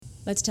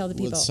Let's tell the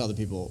people. Let's tell the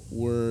people.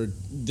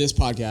 This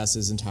podcast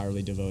is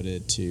entirely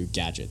devoted to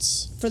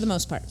gadgets. For the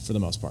most part.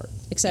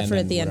 And Except for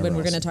at the end when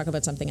we're else. going to talk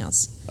about something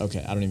else.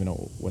 Okay, I don't even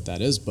know what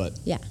that is, but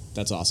yeah,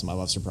 that's awesome. I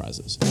love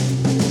surprises.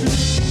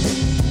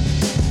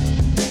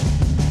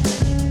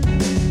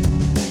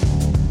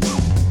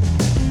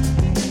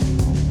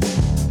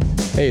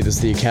 Hey, this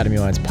is the Academy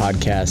Lines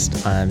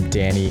podcast. I'm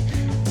Danny.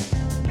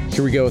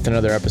 Here we go with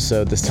another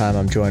episode. This time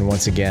I'm joined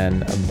once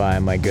again by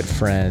my good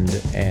friend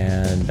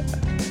and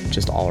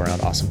just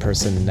all-around awesome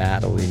person,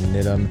 Natalie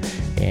Nidham.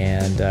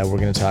 And we're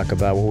going to talk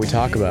about what we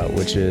talk about,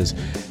 which is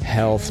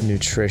health,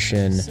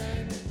 nutrition,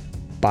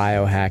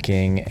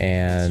 biohacking,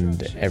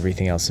 and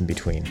everything else in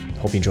between.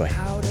 Hope you enjoy.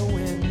 How to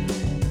win.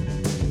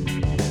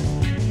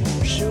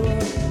 Sure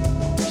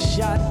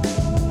shot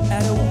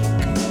at a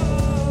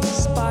weak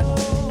spot.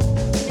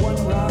 One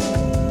rock,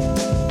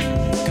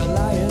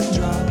 Goliath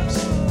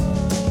drops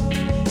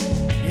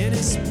in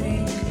his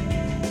peak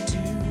to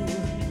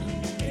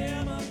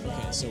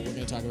Okay, so we're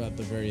going to talk about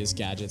the various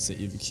gadgets that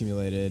you've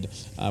accumulated.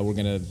 We're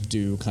going to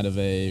do kind of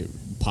a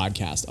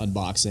podcast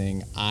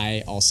unboxing.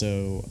 I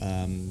also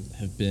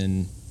have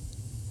been,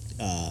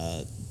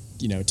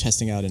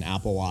 testing out an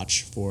Apple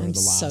Watch for I'm the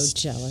last. so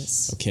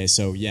jealous. Okay,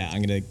 so yeah,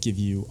 I'm going to give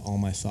you all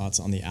my thoughts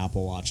on the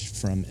Apple Watch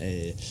from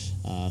a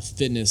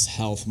fitness,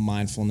 health,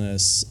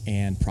 mindfulness,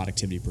 and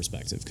productivity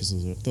perspective, because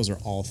those are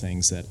all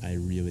things that I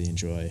really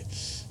enjoy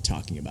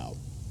talking about.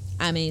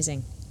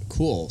 Amazing.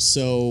 Cool.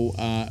 So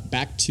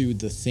back to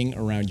the thing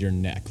around your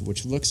neck,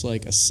 which looks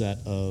like a set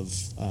of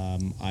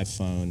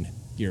iPhone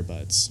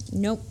earbuds.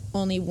 Nope.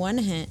 Only one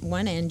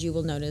end you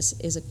will notice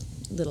is a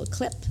little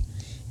clip,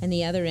 and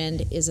the other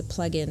end is a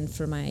plug-in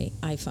for my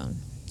iPhone.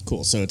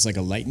 Cool. So it's like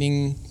a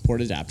lightning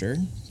port adapter,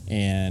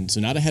 and so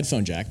not a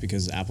headphone jack,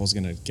 because Apple's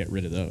going to get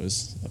rid of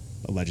those,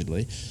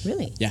 allegedly.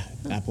 Really? Yeah.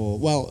 Huh. Apple.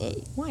 Well.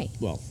 Why?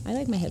 Well. I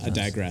like my headphones.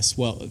 I digress.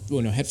 Well,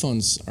 no,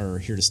 headphones are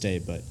here to stay,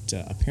 but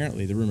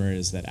apparently the rumor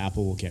is that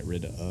Apple will get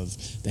rid of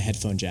the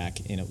headphone jack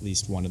in at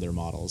least one of their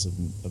models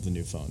of the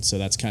new phone. So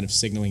that's kind of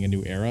signaling a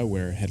new era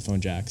where headphone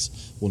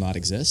jacks will not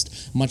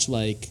exist, much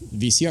like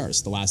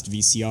VCRs. The last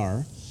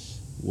VCR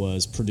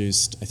was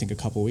produced, I think, a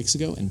couple weeks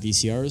ago, and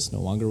VCRs no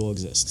longer will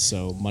exist.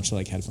 So much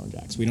like headphone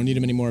jacks. We don't need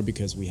them anymore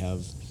because we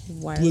have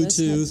Wireless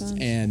Bluetooth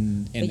headphones?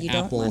 and But you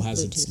don't Apple want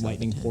has Bluetooth its all the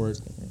lightning time.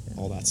 port,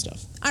 all that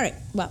stuff. All right.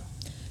 Well,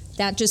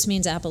 that just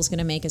means Apple's going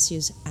to make us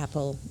use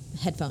Apple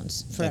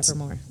headphones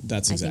forevermore.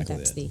 That's exactly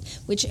I think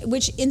that's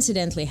which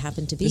incidentally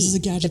happened to be This is a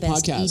gadget the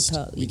best podcast.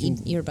 earbuds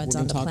We're on going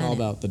the to talk planet. all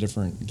about the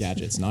different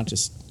gadgets, not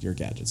just your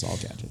gadgets, all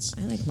gadgets.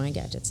 I like my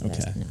gadgets the Okay.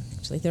 best. No,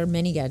 actually, there are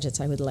many gadgets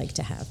I would like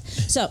to have.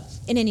 So,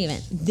 in any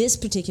event, this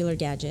particular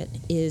gadget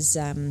is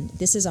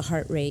this is a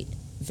heart rate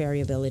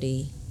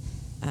variability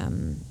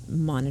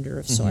monitor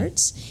of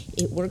sorts.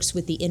 It works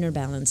with the Inner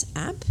Balance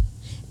app,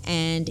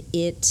 and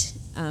it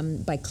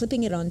by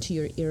clipping it onto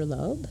your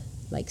earlobe,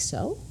 like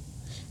so,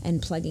 and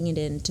plugging it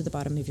into the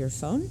bottom of your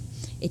phone,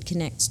 it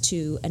connects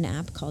to an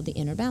app called the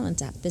Inner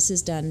Balance app. This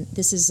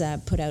is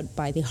put out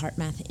by the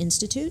HeartMath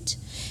Institute,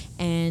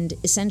 and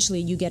essentially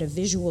you get a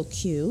visual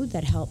cue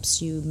that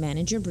helps you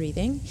manage your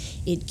breathing.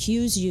 It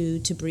cues you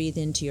to breathe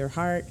into your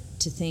heart,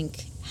 to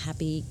think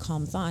happy,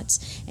 calm thoughts,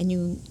 and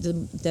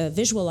the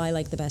visual I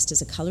like the best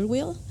is a color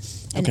wheel.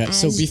 And Okay,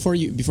 so before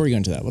you go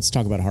into that, let's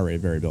talk about heart rate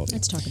variability.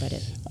 let's talk about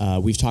it.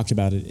 We've talked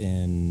about it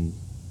in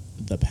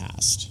the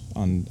past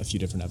on a few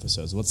different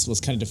episodes. Let's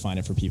kind of define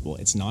it for people.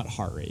 It's not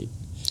heart rate.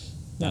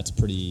 That's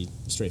pretty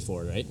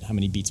straightforward, right? How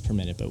many beats per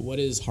minute? But what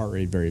is heart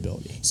rate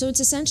variability? So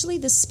it's essentially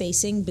the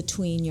spacing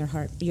between your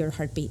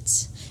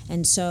heartbeats.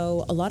 And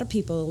so a lot of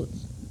people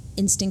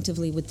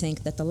instinctively would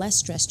think that the less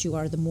stressed you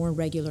are, the more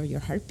regular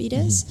your heartbeat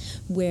is,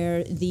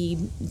 where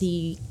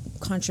the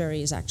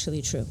contrary is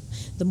actually true.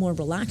 The more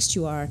relaxed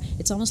you are,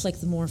 it's almost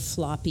like the more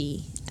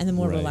floppy and the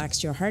more Right.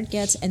 relaxed your heart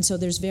gets, and so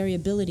there's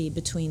variability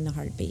between the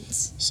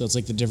heartbeats. So it's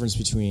like the difference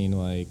between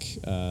like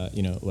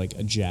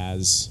a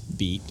jazz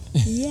beat.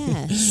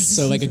 Yes.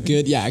 So like a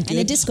good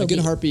disco good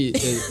beat.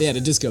 heartbeat, a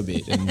disco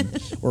beat,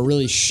 or a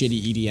really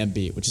shitty EDM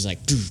beat, which is like,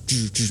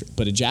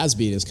 but a jazz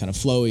beat is kind of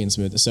flowy and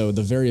smooth. So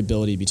the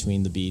variability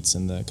between the beats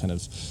and the kind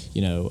of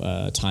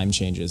time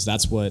changes.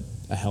 That's what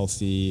a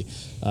healthy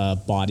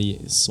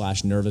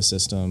body/nervous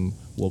system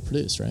will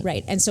produce, right?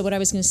 Right, and so what I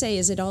was going to say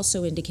is it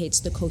also indicates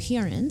the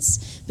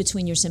coherence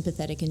between your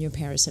sympathetic and your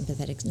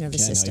parasympathetic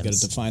nervous Okay, now you got to systems.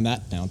 define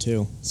that now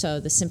too. So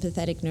the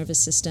sympathetic nervous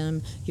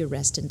system, your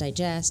rest and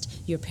digest,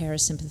 your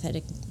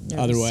parasympathetic nervous...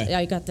 Other way.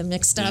 I got them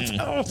mixed up.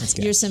 That's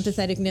good. Your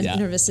sympathetic Yeah.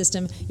 nervous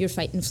system, your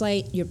fight and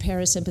flight, your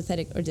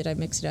parasympathetic, or did I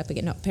mix it up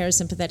again? No,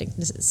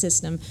 parasympathetic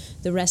system,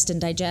 the rest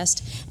and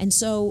digest. And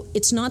so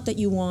it's not that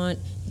you want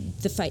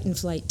the fight and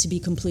flight to be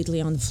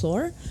completely on the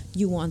floor.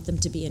 You want them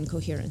to be in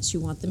coherence. You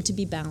want them to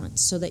be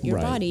balanced so that your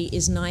Right. body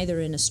is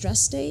neither in a stress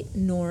state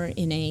nor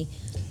in a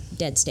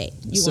dead state.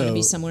 You want to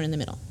be So- somewhere in the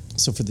middle.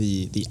 So for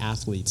the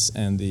athletes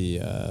and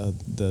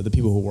the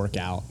people who work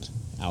out,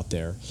 out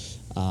there.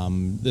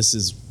 This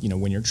is,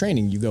 when you're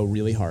training, you go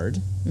really hard.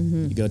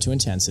 Mm-hmm. You go to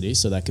intensity,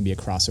 so that could be a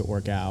CrossFit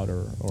workout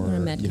or a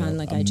Metcon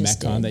like I just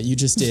Metcon did. that you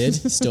just did,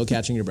 still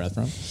catching your breath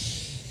from.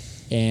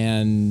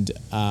 And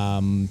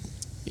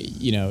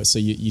so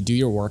you do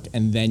your work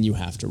and then you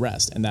have to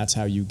rest, and that's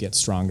how you get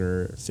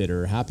stronger,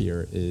 fitter,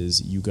 happier.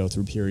 Is you go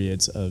through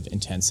periods of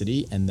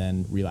intensity and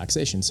then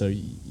relaxation. So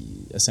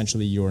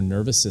essentially, your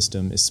nervous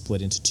system is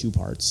split into two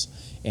parts,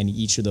 and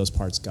each of those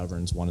parts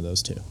governs one of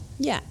those two.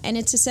 Yeah, and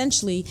it's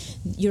essentially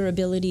your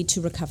ability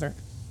to recover.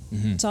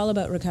 Mm-hmm. It's all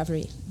about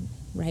recovery,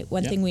 right?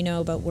 One thing we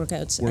know about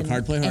workouts: Work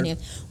hard, play hard.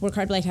 Work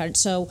hard, play hard.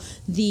 So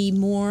the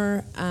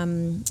more,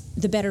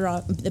 the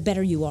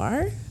better you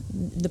are,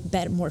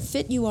 more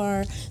fit you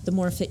are, the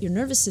more fit your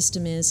nervous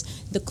system is,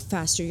 the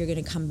faster you're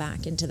going to come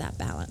back into that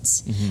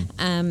balance. Mm-hmm.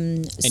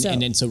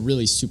 And so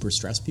really super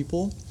stressed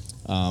people,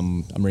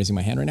 I'm raising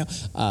my hand right now,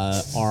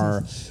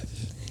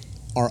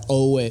 are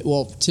always,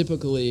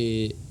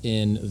 typically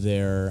in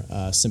their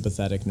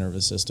sympathetic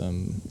nervous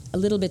system. A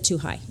little bit too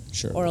high.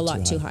 Sure. Or a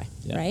lot too high,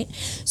 yeah. right?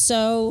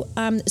 So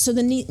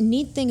the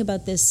neat thing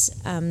about this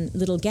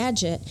little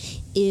gadget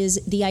is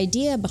the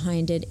idea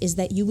behind it is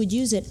that you would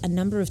use it a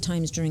number of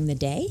times during the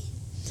day,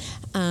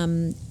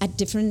 at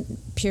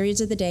different periods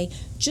of the day,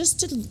 just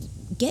to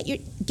get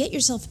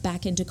yourself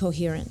back into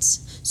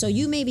coherence. So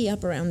you may be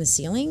up around the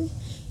ceiling.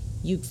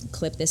 You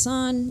clip this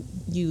on,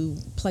 you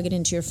plug it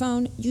into your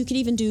phone. You could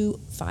even do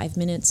 5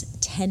 minutes,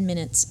 10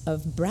 minutes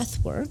of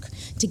breath work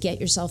to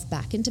get yourself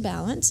back into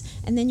balance,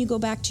 and then you go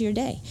back to your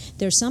day.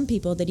 There's some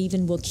people that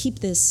even will keep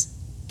this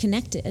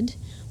connected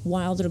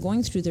while they're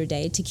going through their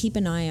day to keep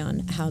an eye on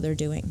how they're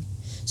doing.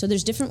 So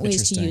there's different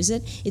ways to use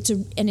it.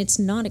 And it's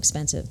not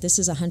expensive. This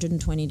is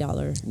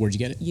 $120. Where'd you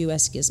get it?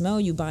 US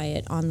Gizmo. You buy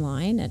it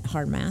online at the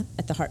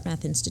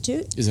HeartMath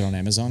Institute. Is it on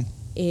Amazon?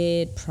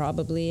 It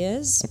probably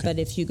is, okay. But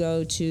if you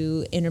go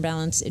to Inner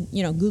Balance,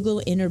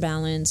 Google Inner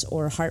Balance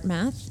or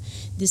HeartMath,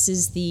 this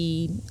is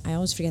I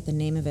always forget the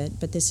name of it,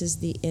 but this is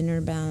the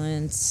Inner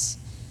Balance.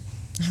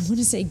 I want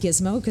to say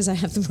Gizmo because I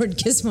have the word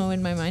gizmo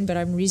in my mind, but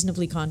I'm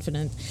reasonably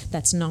confident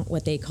that's not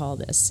what they call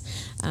this.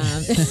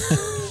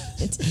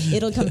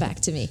 It'll come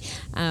back to me.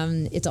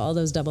 It's all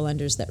those double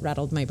unders that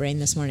rattled my brain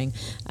this morning.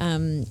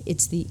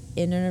 It's the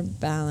Inner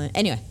Balance.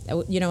 Anyway,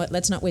 you know what?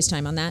 Let's not waste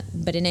time on that.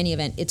 But in any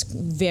event, it's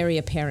very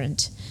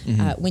apparent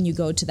when you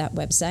go to that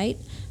website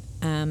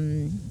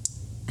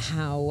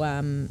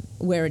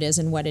where it is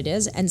and what it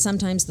is. And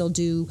sometimes they'll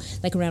do,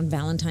 like around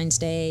Valentine's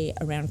Day,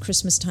 around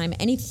Christmas time,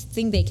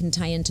 anything they can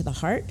tie into the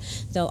heart,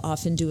 they'll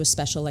often do a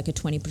special, like a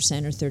 20%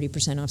 or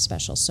 30% off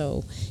special.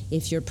 So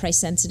if you're price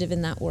sensitive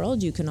in that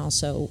world, you can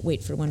also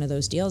wait for one of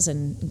those deals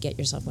and get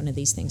yourself one of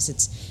these things.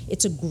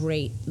 It's a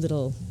great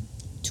little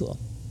tool.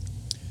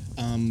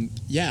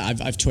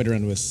 I've toyed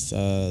around with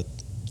a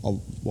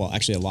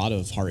lot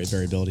of heart rate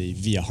variability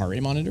via heart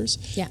rate monitors.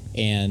 Yeah.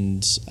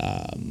 And,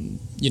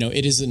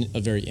 it is a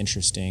very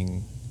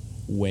interesting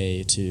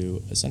way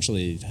to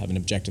essentially have an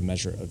objective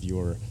measure of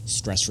your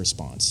stress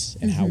response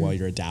and how well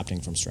you're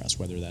adapting from stress,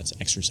 whether that's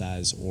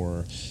exercise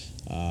or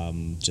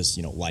just,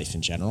 life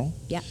in general.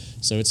 Yeah.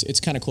 So it's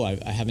kind of cool.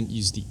 I haven't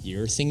used the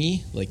ear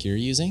thingy like you're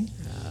using.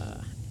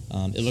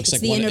 It looks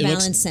like the Inner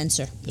Balance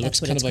sensor. It looks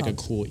kind of like a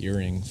cool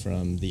earring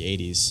from the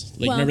 80s.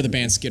 Remember the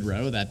band Skid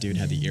Row? That dude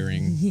had the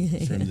earring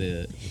from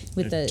the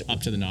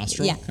up to the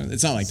nostril. Yeah,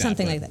 it's not like that.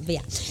 Something like that. But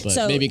yeah, but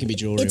so maybe it can be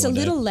jewelry. It's a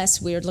little less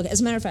weird look.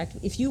 As a matter of fact,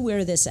 if you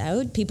wear this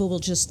out, people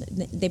will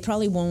they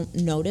probably won't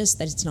notice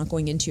that it's not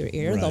going into your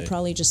ear. Right. They'll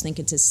probably just think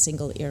it's a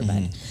single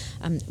earbud.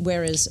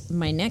 Whereas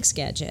my next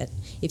gadget,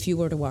 if you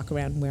were to walk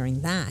around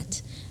wearing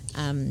that,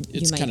 you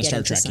might get Star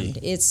into Trek-y.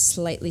 It's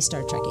slightly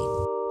Star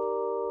Trek-y.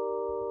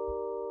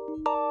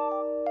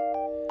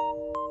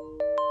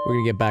 We're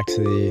going to get back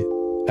to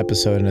the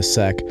episode in a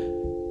sec,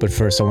 but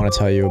first I want to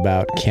tell you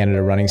about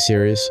Canada Running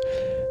Series.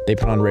 They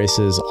put on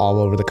races all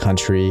over the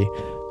country,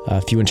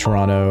 a few in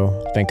Toronto,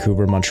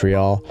 Vancouver,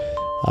 Montreal.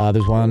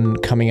 There's one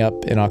coming up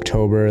in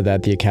October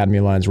that the Academy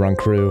Alliance Run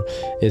Crew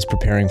is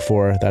preparing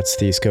for. That's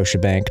the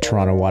Scotiabank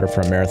Toronto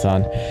Waterfront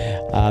Marathon.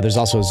 There's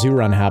also a zoo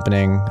run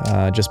happening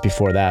just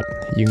before that.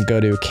 You can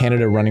go to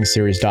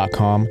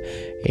CanadaRunningseries.com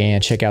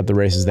and check out the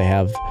races they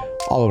have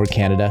all over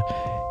Canada.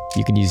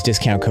 You can use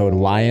discount code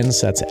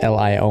LIONS, that's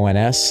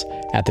LIONS,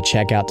 at the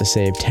checkout to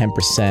save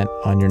 10%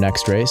 on your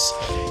next race.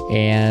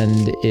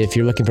 And if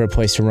you're looking for a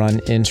place to run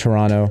in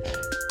Toronto,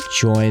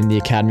 join the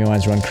Academy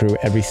Alliance Run Crew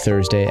every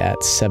Thursday at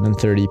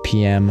 7:30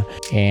 p.m.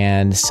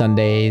 and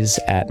Sundays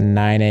at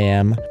 9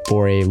 a.m.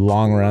 for a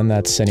long run.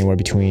 That's anywhere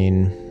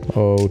between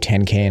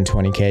 10K and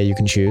 20K, you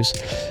can choose.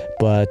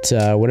 But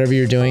whatever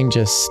you're doing,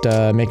 just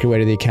make your way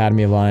to the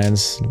Academy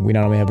Alliance. We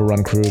not only have a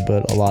run crew,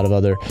 but a lot of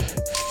other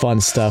fun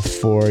stuff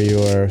for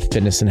your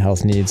fitness and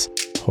health needs.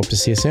 Hope to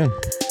see you soon.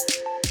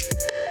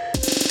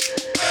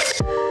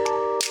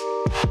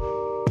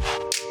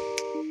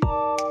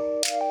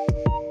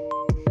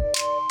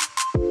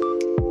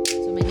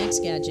 So my next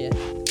gadget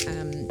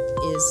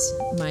is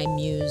my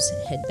Muse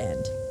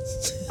headband.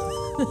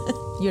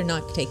 You're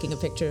not taking a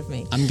picture of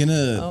me. I'm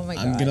gonna Oh my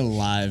God. I'm gonna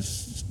live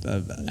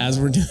as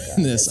we're doing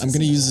this, I'm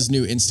going to use this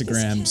new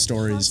Instagram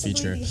stories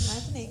feature.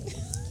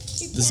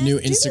 This new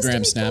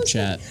Instagram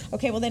Snapchat.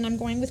 Okay, well then I'm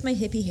going with my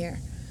hippie hair.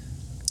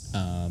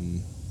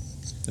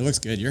 It looks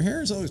good. Your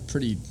hair is always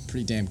pretty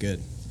damn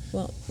good.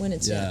 Well, when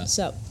it's Yeah.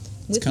 So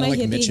It's with kind my of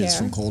like hippie Mitch's hair,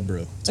 from Cold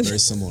Brew. It's very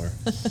similar.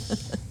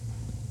 that's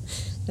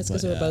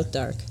because but, we're both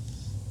dark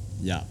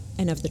Yeah.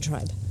 and of the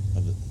tribe.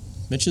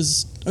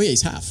 Mitch's. Oh yeah,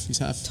 he's half. He's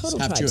half Total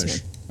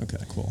Jewish. Okay,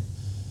 cool.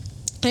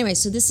 Anyway,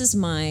 so this is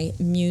my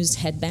Muse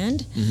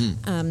headband,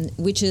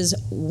 which is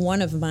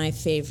one of my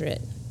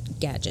favorite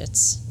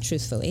gadgets,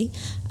 truthfully.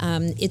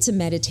 It's a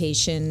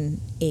meditation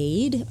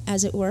aid,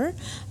 as it were,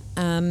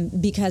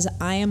 because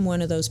I am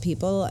one of those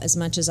people, as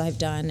much as I've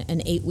done an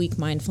 8-week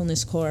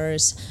mindfulness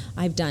course,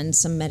 I've done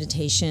some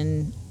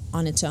meditation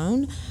on its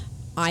own.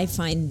 I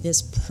find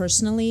this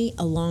personally,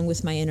 along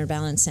with my inner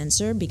balance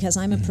sensor, because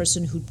I'm a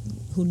person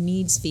who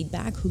needs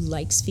feedback, who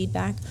likes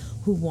feedback,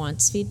 who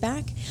wants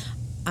feedback.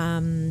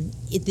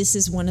 This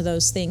is one of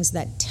those things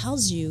that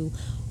tells you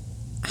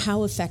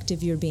how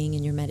effective you're being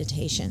in your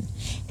meditation.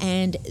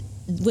 And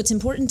what's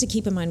important to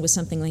keep in mind with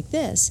something like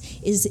this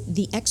is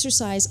the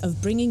exercise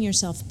of bringing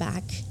yourself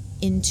back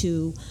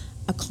into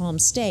a calm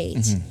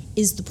state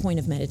is the point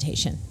of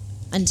meditation.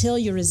 Until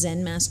you're a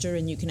Zen master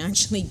and you can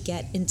actually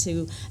get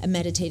into a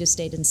meditative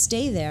state and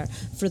stay there,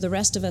 for the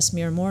rest of us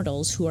mere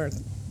mortals who are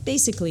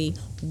basically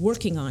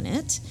working on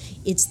it,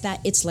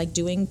 it's like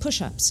doing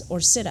push-ups or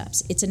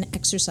sit-ups. It's an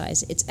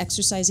exercise. It's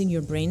exercising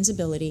your brain's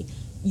ability,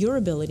 your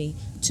ability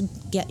to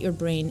get your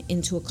brain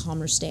into a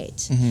calmer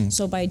state.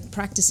 So by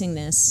practicing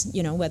this,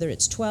 whether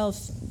it's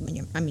 12,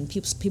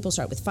 people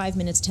start with 5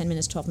 minutes, 10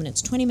 minutes, 12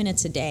 minutes, 20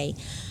 minutes a day,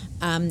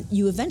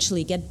 you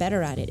eventually get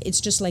better at it.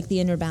 It's just like the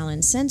inner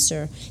balance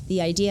sensor.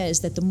 The idea is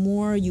that the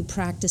more you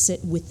practice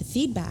it with the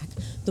feedback,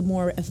 the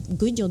more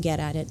good you'll get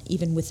at it,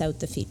 even without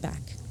the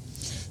feedback.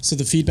 So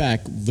the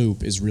feedback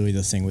loop is really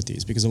the thing with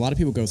these, because a lot of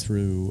people go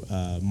through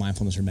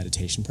mindfulness or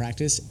meditation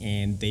practice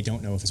and they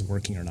don't know if it's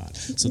working or not.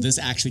 So this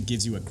actually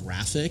gives you a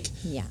graphic.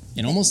 Yeah.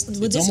 And this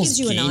gives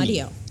you an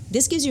audio.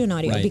 This gives you an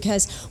audio, right.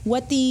 Because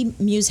what the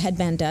Muse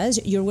headband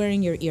does, you're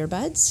wearing your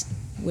earbuds,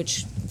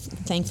 which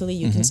thankfully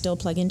you can still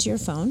plug into your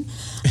phone.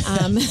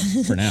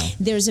 For now.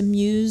 There's a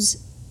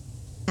Muse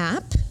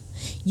app.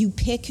 You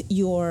pick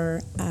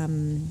your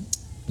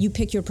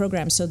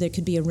program. So there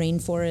could be a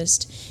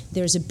rainforest.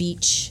 There's a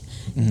beach.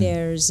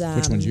 There's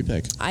Which one did you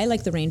pick? I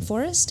like the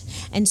rainforest,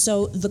 and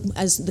so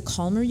as the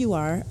calmer you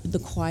are, the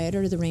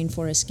quieter the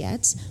rainforest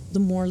gets, the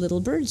more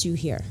little birds you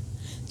hear.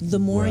 The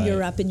more Right.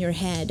 you're up in your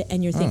head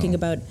and you're thinking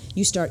about,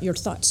 your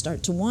thoughts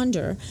start to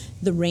wander,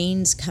 the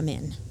rains come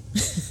in.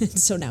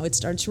 So now it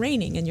starts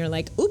raining and you're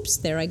like, oops,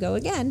 there I go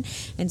again.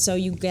 And so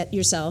you get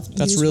yourself,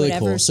 That's use really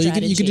whatever cool. So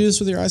strategy. you could do this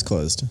with your eyes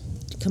closed.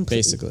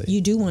 Basically.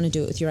 You do want to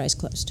do it with your eyes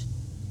closed,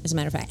 as a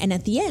matter of fact. And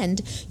at the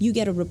end, you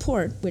get a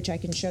report, which I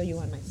can show you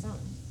on my phone.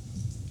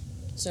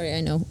 Sorry,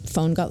 I know,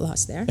 phone got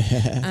lost there.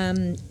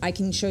 I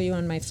can show you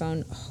on my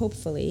phone,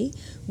 hopefully,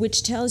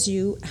 which tells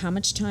you how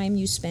much time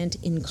you spent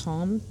in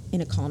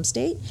a calm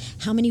state,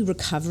 how many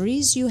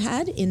recoveries you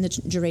had in the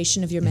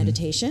duration of your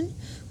meditation,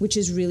 which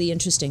is really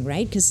interesting,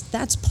 right? Because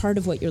that's part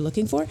of what you're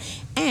looking for,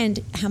 and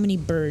how many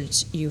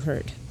birds you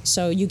heard.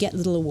 So you get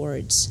little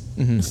awards,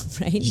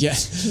 right? Yeah.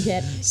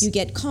 You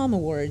get calm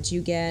awards. You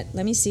get.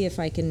 Let me see if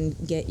I can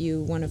get you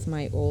one of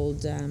my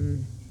old.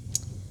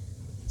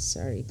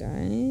 Sorry,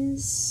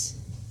 guys.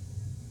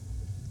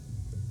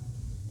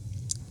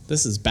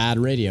 This is bad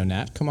radio,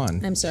 Nat. Come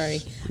on. I'm sorry.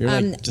 You're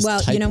like, just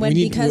well, type- you know what?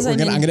 Because I'm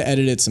in, going to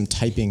edit some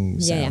typing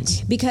yeah, sounds.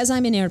 because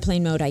I'm in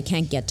airplane mode, I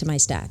can't get to my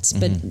stats.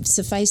 But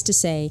suffice to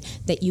say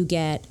that you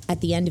get,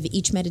 at the end of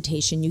each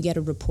meditation, you get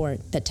a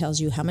report that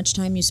tells you how much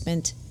time you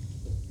spent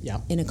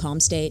in a calm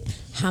state,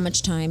 how many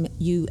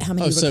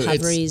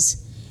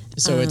recoveries.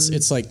 So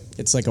it's like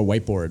a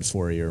whiteboard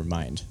for your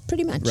mind.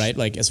 Pretty much. Right?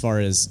 Like as far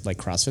as like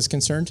CrossFit's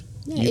concerned,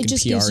 Yeah, you it can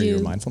just PR gives you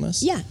your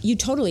mindfulness. Yeah, you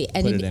totally,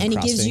 and Put it in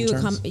it gives CrossFitting you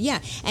terms?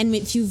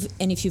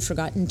 and if you've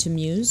forgotten to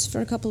muse for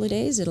a couple of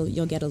days,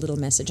 you'll get a little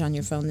message on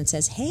your phone that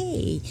says,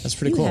 "Hey, That's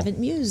pretty you cool. haven't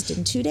mused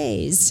in 2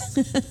 days."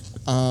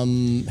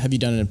 Have you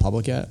done it in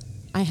public yet?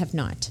 I have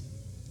not.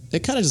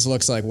 It kind of just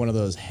looks like one of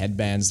those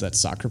headbands that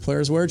soccer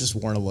players wear, just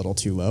worn a little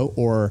too low,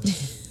 or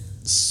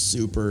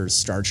super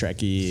Star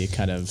Trek-y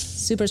kind of.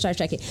 Super Star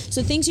Trek.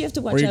 So things you have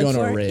to watch you're out going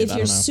to a for. rave, If I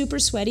you're don't know. super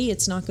sweaty,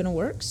 it's not going to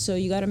work. So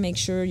you got to make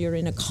sure you're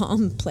in a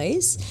calm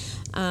place.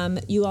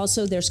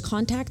 There's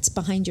contacts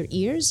behind your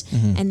ears,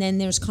 and then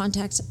there's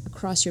contacts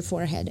across your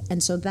forehead.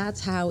 And so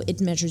that's how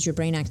it measures your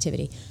brain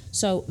activity.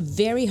 So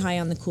very high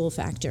on the cool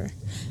factor.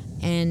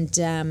 And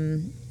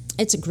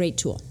it's a great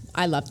tool.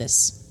 I love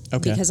this.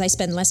 Okay. Because I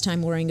spend less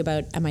time worrying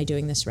about, am I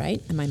doing this right?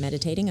 Am I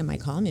meditating? Am I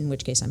calm? In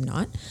which case I'm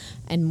not.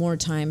 And more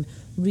time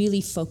really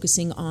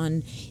focusing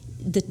on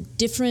the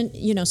different,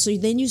 so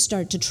then you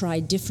start to try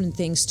different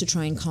things to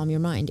try and calm your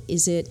mind.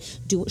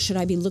 Should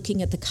I be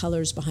looking at the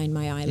colors behind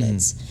my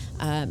eyelids?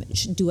 I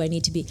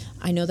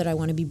know that I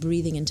want to be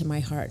breathing into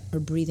my heart or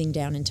breathing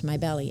down into my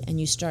belly.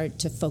 And you start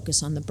to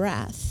focus on the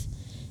breath.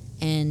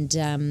 and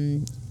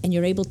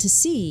you're able to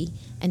see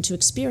and to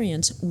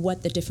experience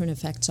what the different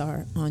effects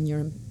are on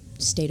your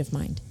state of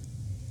mind.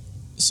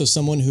 So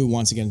someone who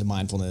wants to get into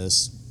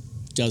mindfulness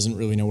doesn't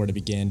really know where to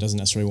begin, doesn't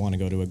necessarily want to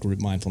go to a group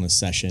mindfulness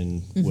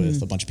session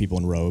with a bunch of people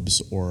in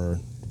robes or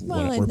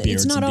Well,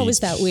 beards. it's not and always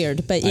beads. that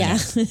weird, but yeah.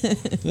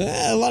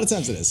 A lot of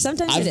times it is.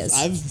 Sometimes it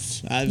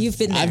is. You've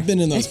been there. I've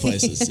been in those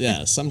places.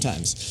 Yeah,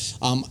 sometimes.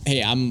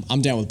 Hey,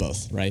 I'm down with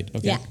both, right?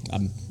 Okay.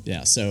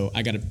 Yeah. So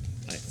I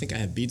think I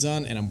have beads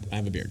on and I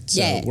have a beard.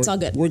 So Yeah, it's all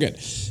good. We're good.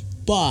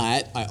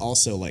 But I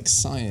also like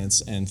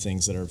science and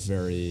things that are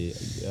very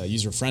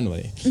user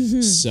friendly.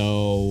 Mm-hmm.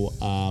 So,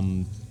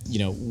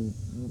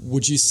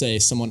 would you say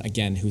someone,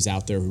 again, who's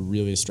out there who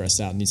really is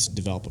stressed out and needs to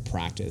develop a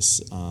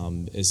practice,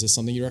 is this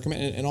something you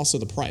recommend? And also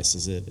the price,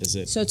 is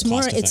it So it's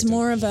cost-effective?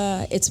 more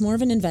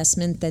of an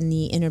investment than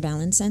the inner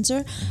balance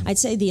sensor. I'd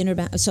say the inner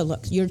balance. So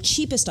look, your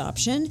cheapest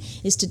option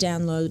is to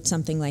download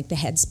something like the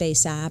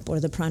Headspace app or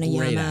the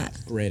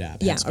Pranayama. Great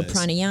app. Yeah, or Headspace.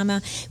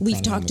 Pranayama. We've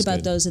Pranayama's talked about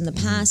good. those in the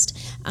past,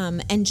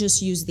 and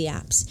just use the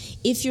apps.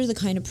 If you're the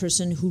kind of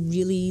person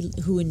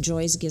who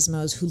enjoys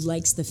gizmos, who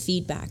likes the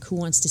feedback, who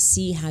wants to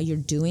see how you're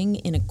doing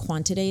in a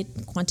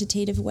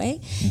quantitative way,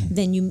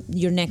 then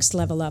your next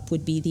level up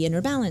would be the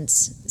inner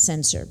balance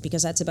sensor,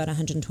 because that's about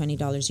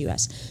 $120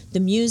 US. The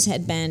Muse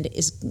headband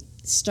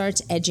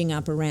starts edging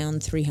up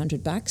around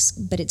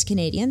 $300, but it's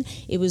Canadian.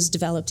 It was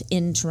developed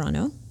in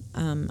Toronto.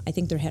 I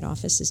think their head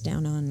office is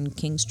down on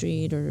King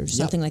Street or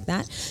something like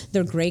that.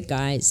 They're great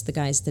guys, the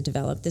guys that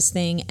developed this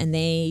thing, and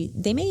they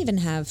may even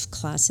have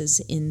classes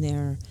in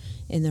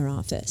their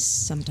office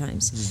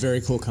sometimes.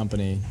 Very cool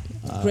company.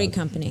 Great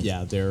company.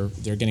 Yeah, they're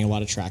getting a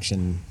lot of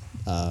traction.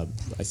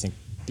 I think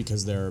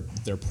because their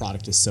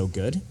product is so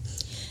good.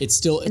 It's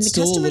still And the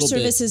still a customer little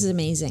service bit, is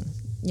amazing.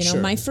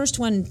 Sure. My first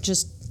one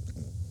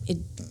it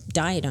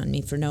died on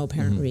me for no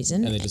apparent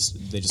reason. and they just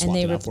swapped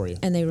it out for you.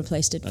 And they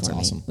replaced it That's for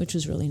awesome. me, which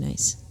was really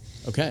nice.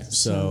 Okay,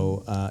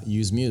 so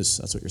use Muse.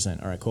 That's what you're saying.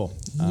 All right, cool.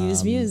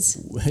 Use Muse.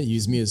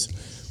 Use Muse.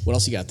 What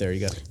else you got there?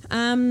 You got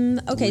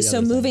Okay, Three so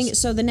other moving. things.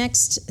 So the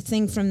next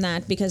thing from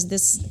that, because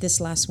this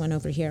last one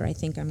over here, I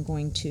think I'm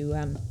going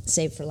to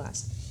save for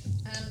last.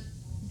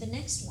 The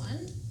next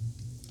one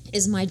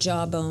is my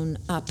Jawbone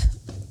Up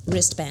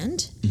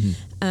wristband,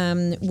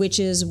 which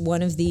is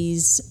one of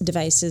these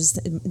devices,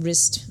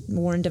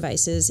 wrist-worn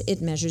devices.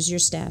 It measures your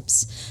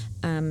steps.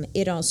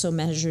 It also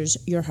measures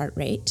your heart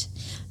rate.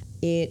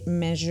 It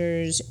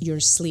measures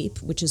your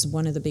sleep, which is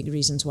one of the big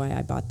reasons why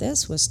I bought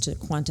this, was to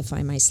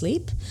quantify my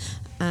sleep,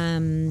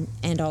 and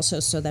also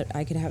so that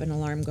I could have an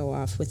alarm go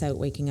off without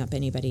waking up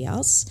anybody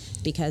else,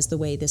 because the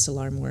way this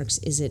alarm works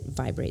is it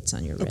vibrates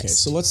on your wrist. Okay,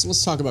 so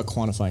let's talk about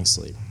quantifying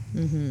sleep.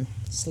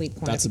 Sleep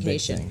quantification. That's a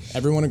big thing.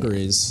 Everyone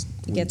agrees.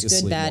 It gets we just good,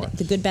 sleep bad, more.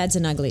 the good, bads,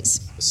 and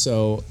uglies.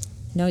 So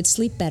No, it's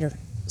sleep better.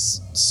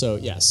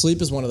 yeah,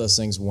 sleep is one of those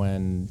things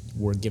when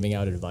we're giving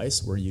out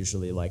advice, we're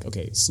usually like,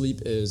 okay, sleep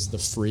is the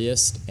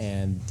freest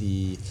and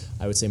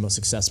I would say, most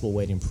accessible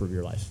way to improve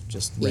your life.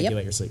 Just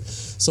regulate your sleep.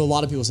 So a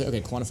lot of people say, okay,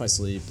 quantify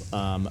sleep.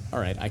 All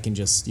right, I can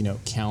just,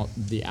 count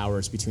the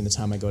hours between the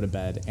time I go to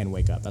bed and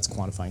wake up. That's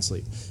quantifying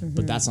sleep.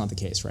 But that's not the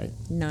case, right?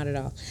 Not at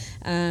all.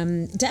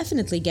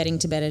 Definitely getting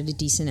to bed at a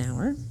decent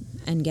hour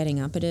and getting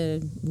up at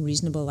a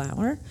reasonable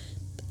hour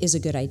is a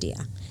good idea.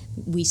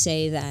 We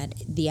say that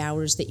the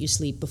hours that you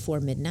sleep before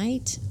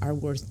midnight are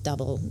worth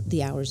double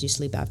the hours you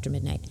sleep after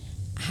midnight.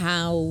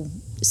 How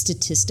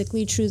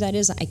statistically true that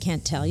is, I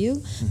can't tell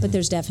you, but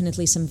there's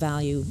definitely some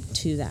value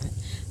to that.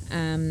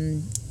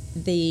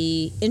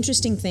 The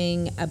interesting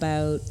thing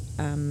about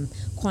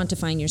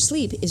quantifying your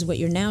sleep is what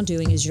you're now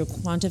doing is you're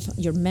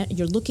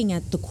looking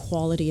at the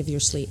quality of your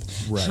sleep.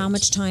 Right. How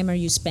much time are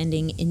you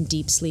spending in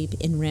deep sleep,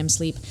 in REM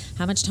sleep?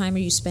 How much time are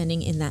you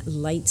spending in that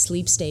light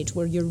sleep stage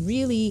where you're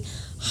really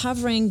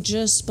hovering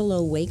just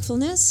below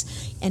wakefulness?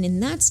 And in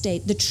that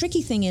state, the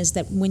tricky thing is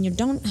that when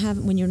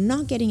you're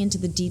not getting into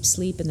the deep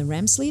sleep and the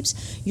REM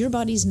sleeps, your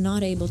body's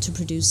not able to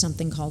produce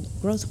something called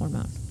growth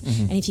hormone.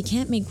 And if you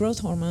can't make growth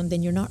hormone,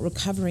 then you're not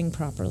recovering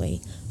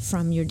properly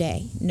from your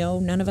day.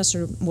 No,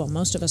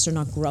 most of us are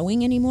not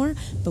growing anymore,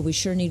 but we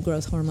sure need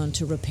growth hormone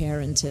to repair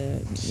and to,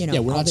 Yeah,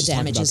 we're all not the just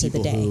talking about damages of the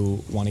people day.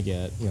 who want to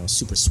get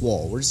super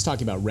swole. We're just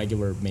talking about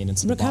regular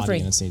maintenance of the Recovery. body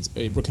and its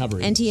needs.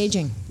 Recovery.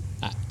 Anti-aging.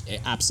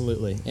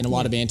 Absolutely. And a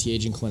lot of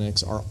anti-aging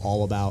clinics are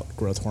all about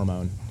growth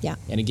hormone. Yeah.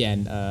 And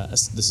again,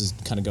 this is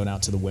kind of going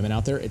out to the women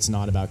out there. It's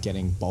not about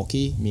getting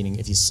bulky, meaning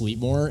if you sleep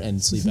more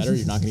and sleep better,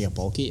 you're not going to get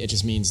bulky. It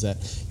just means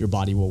that your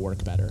body will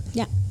work better.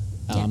 Yeah.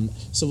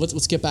 So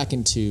let's get back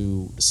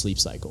into sleep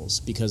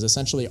cycles, because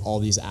essentially all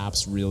these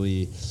apps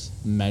really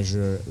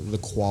measure the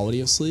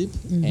quality of sleep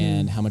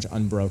and how much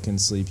unbroken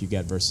sleep you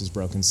get versus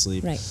broken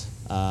sleep. Right.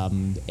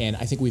 And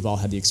I think we've all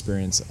had the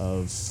experience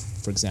of,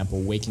 for example,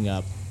 waking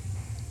up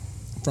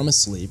from a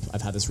sleep.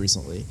 I've had this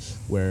recently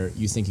where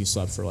you think you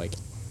slept for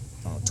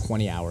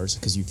 20 hours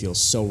because you feel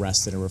so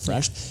rested and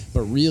refreshed,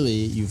 but really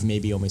you've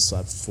maybe only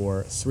slept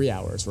for 3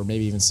 hours or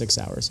maybe even 6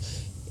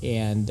 hours.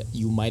 And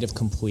you might have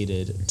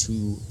completed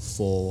 2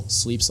 full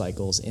sleep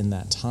cycles in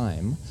that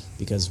time,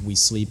 because we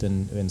sleep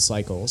in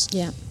cycles.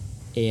 Yeah.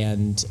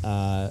 And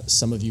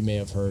some of you may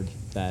have heard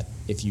that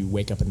if you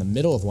wake up in the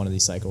middle of one of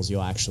these cycles,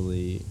 you'll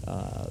actually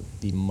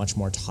be much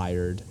more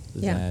tired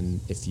than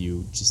if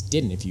you just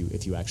didn't.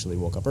 If you actually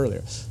woke up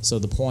earlier. So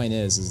the point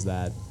is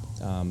that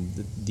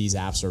these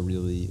apps are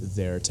really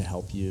there to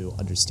help you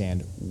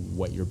understand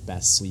what your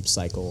best sleep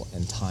cycle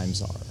and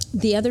times are.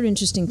 The other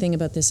interesting thing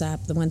about this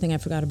app, the one thing I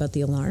forgot about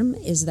the alarm,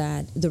 is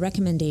that the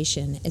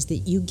recommendation is that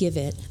you give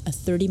it a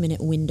 30-minute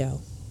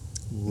window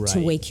to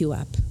wake you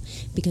up.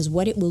 Because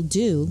what it will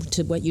do,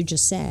 to what you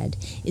just said,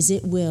 is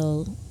it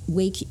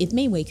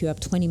may wake you up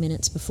 20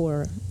 minutes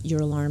before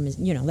your alarm is,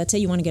 let's say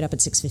you want to get up at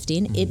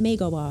 6:15, it may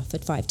go off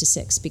at 5 to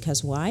 6.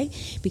 Because why?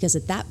 Because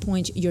at that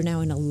point, you're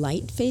now in a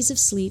light phase of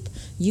sleep.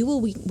 You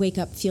will wake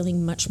up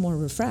feeling much more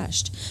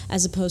refreshed,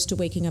 as opposed to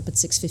waking up at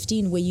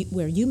 6:15,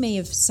 where you may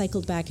have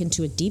cycled back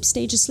into a deep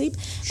stage of sleep.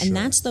 Sure. And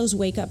that's those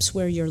wake-ups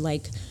where you're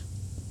like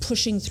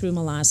pushing through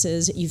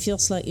molasses. You feel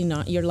slightly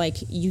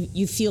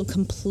you feel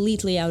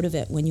completely out of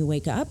it when you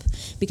wake up,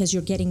 because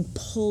you're getting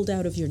pulled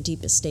out of your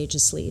deepest stage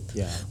of sleep.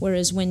 Yeah.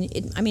 Whereas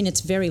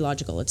it's very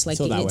logical. It's like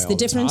it's the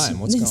difference.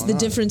 It's the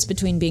difference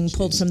between being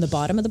pulled from the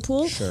bottom of the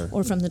pool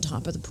or from the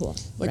top of the pool.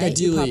 Like right?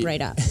 ideally, you pop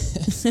right up.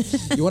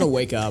 You want to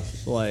wake up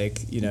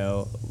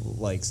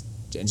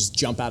and just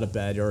jump out of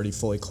bed. You're already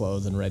fully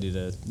clothed and ready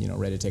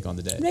to take on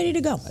the day. Ready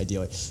to go.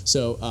 Ideally.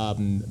 So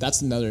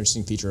that's another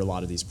interesting feature of a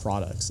lot of these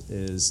products,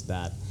 is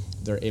that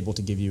they're able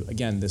to give you,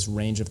 again, this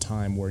range of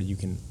time where you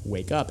can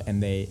wake up,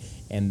 and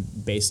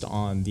based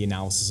on the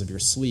analysis of your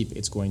sleep,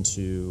 it's going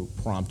to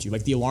prompt you.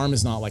 Like, the alarm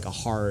is not like a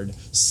hard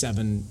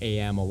 7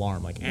 a.m.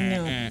 alarm. Like,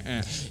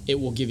 No. It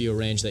will give you a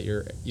range that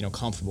you're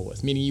comfortable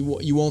with. Meaning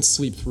you won't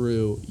sleep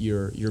through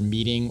your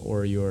meeting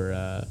or your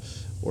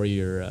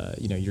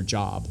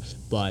job,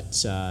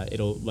 but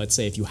let's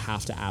say if you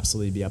have to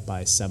absolutely be up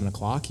by 7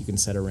 o'clock, you can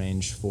set a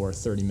range for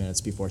 30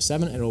 minutes before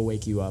 7, and it'll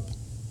wake you up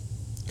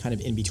kind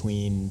of in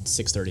between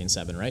 6:30 and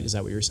 7, right? Is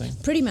that what you're saying?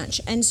 Pretty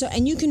much. And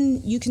you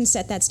can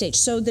set that stage.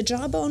 So the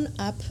Jawbone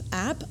Up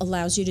app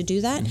allows you to do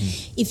that.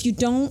 Mm-hmm. If you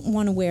don't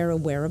want to wear a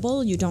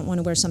wearable, you don't want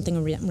to wear something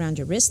around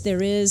your wrist,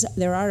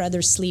 there are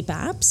other sleep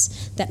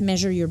apps that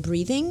measure your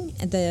breathing.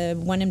 The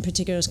one in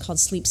particular is called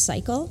Sleep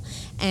Cycle,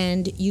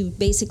 and you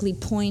basically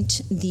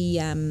point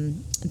the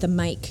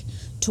mic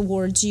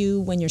towards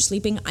you when you're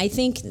sleeping. I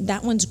think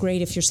that one's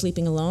great if you're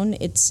sleeping alone.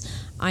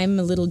 I'm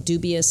a little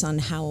dubious on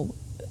how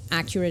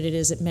accurate it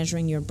is at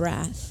measuring your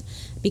breath,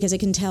 because it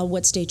can tell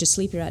what stage of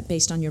sleep you're at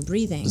based on your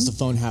breathing. Does the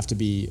phone have to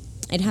be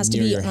It has to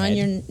near be your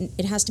head?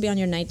 It has to be on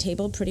your night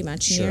table, pretty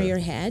much near your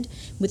head,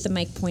 with the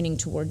mic pointing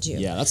towards you.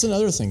 Yeah, that's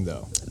another thing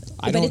though.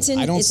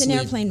 It's in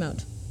airplane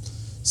mode.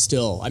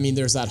 Still, I mean,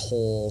 there's that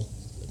whole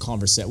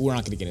conversation. We're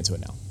not going to get into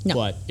it now,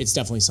 but it's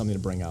definitely something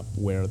to bring up,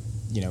 where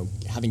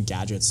having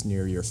gadgets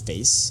near your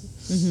face.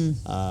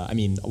 Mm-hmm. I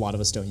mean, a lot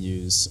of us don't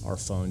use our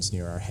phones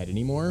near our head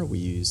anymore. We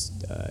use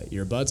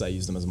earbuds. I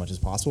use them as much as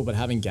possible, but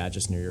having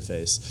gadgets near your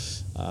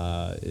face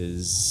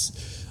is,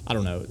 I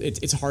don't know.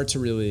 It's hard to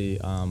really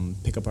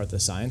pick apart the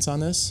science on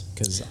this,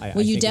 because I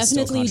think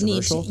definitely it's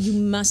still controversial. you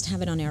must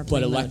have it on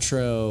airplane But mode.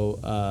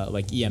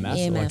 like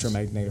EMF,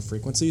 electromagnetic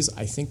frequencies,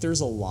 I think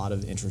there's a lot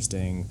of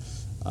interesting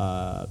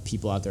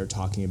people out there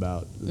talking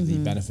about the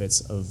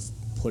benefits of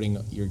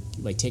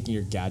taking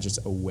your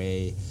gadgets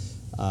away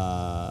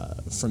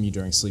from you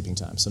during sleeping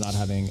time. So not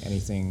having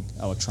anything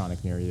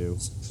electronic near you.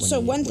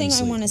 One thing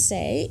I want to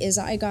say is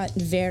I got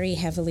very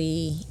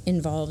heavily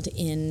involved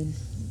in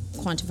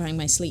quantifying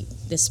my sleep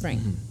this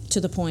spring,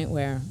 to the point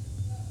where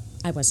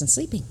I wasn't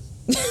sleeping.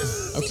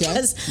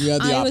 Okay. You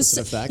had the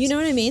opposite effect. You know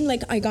what I mean?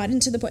 Like, I got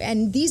into the point,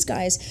 and these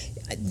guys,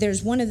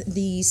 there's one of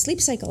the Sleep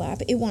Cycle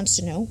app, it wants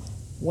to know,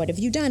 what have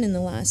you done in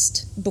the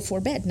last, before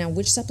bed? Now,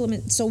 which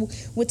supplement? So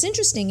what's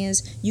interesting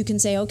is you can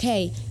say,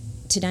 okay,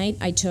 tonight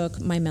I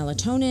took my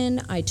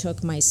melatonin, I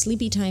took my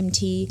sleepy time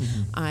tea,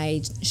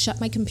 I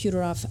shut my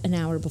computer off an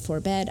hour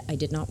before bed, I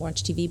did not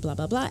watch TV, blah,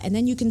 blah, blah, and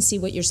then you can see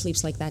what your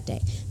sleep's like that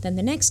day. Then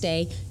the next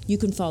day, you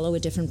can follow a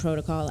different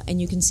protocol,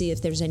 and you can see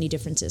if there's any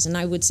differences. And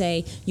I would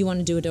say you want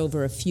to do it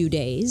over a few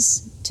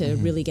days to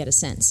really get a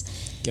sense.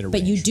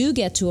 But you do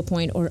get to a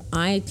point, or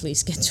I at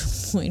least get to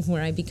a point,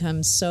 where I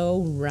become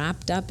so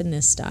wrapped up in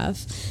this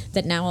stuff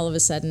that now all of a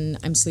sudden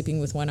I'm sleeping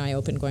with one eye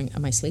open going,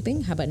 am I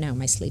sleeping? How about now?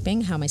 Am I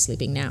sleeping? How am I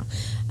sleeping now?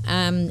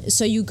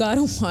 So you got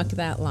to walk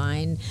that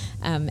line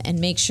and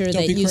make sure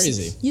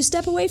that you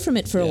step away from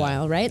it for a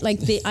while, right? Like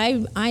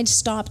I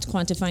stopped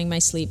quantifying my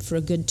sleep for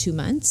a good 2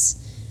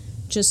 months,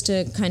 just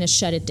to kind of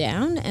shut it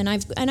down, and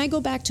I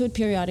go back to it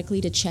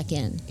periodically to check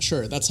in.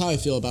 Sure, that's how I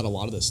feel about a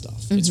lot of this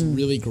stuff. It's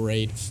really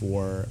great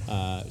for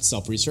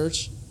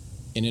self-research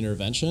and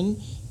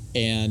intervention,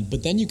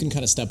 but then you can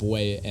kind of step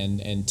away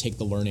and take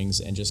the learnings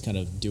and just kind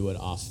of do it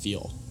off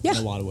feel in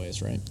a lot of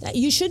ways, right?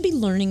 You should be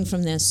learning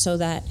from this so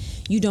that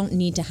you don't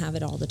need to have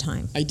it all the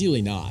time.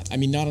 Ideally not. I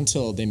mean, not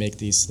until they make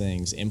these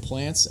things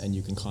implants and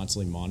you can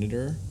constantly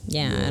monitor.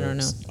 Yeah, I don't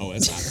know.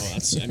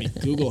 I mean,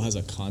 Google has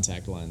a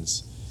contact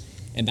lens,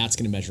 and that's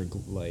going to measure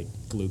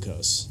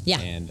glucose. Yeah.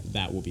 And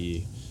that will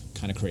be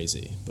kind of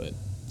crazy, but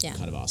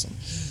kind of awesome.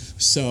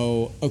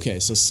 So, okay,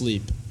 so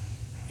sleep.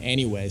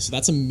 anyway. So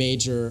that's a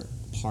major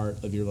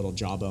part of your little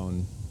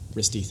jawbone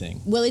wristy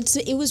thing. Well,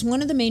 it was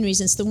one of the main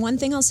reasons. The one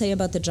thing I'll say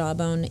about the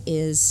jawbone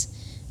is,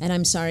 and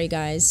I'm sorry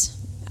guys,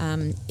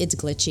 it's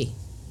glitchy.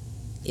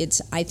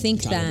 I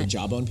think Talking to that the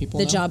jawbone people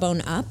the now?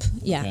 jawbone up,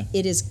 yeah, Okay.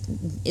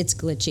 it's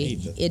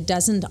glitchy. Hey, It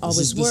doesn't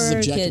always this is work.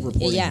 objective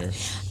reporting yeah.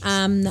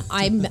 here.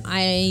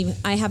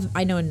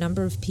 I know a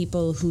number of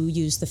people who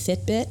use the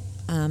Fitbit.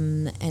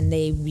 And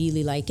they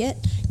really like it.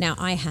 Now,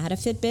 I had a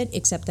Fitbit,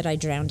 except that I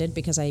drowned it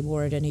because I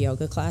wore it in a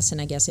yoga class,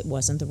 and I guess it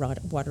wasn't the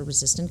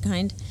water-resistant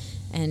kind,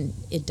 and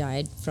it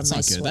died from That's my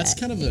not good. sweat. That's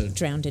kind of a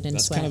drowned it in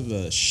that's sweat. kind of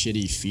a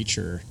shitty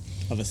feature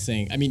of a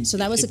thing. I mean, So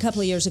that was a couple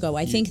of years ago.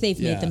 I think they've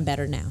yeah. made them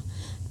better now.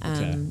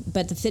 Okay.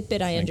 But the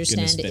Fitbit, I Thank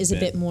understand, goodness is a Fitbit.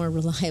 bit more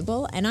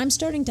reliable, and I'm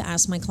starting to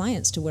ask my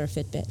clients to wear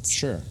Fitbits.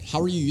 Sure. How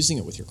are you using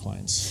it with your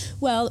clients?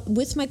 Well,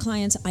 with my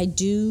clients, I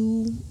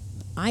do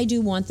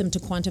want them to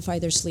quantify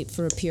their sleep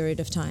for a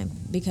period of time,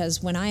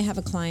 because when I have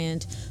a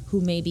client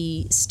who may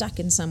be stuck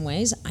in some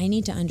ways, I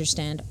need to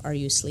understand, are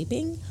you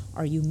sleeping?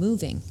 Are you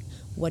moving?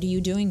 What are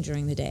you doing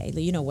during the day?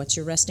 You know, what's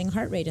your resting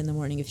heart rate in the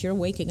morning? If you're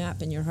waking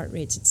up and your heart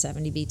rate's at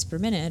 70 beats per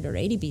minute or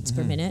 80 beats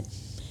per minute,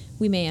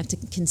 we may have to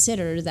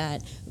consider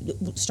that,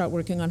 start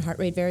working on heart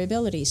rate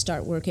variability,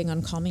 start working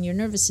on calming your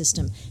nervous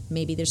system.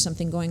 Maybe there's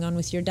something going on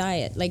with your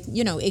diet. Like,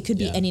 you know, it could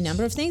be Yeah. any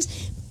number of things.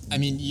 I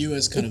mean, you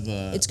as kind of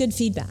a It's good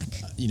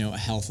feedback. a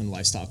health and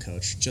lifestyle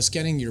coach, just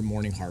getting your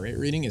morning heart rate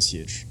reading is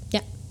huge.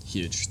 Yeah.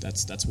 Huge.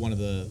 That's one of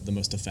the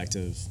most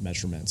effective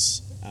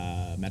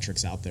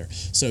metrics out there.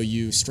 So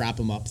you strap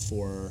them up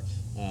for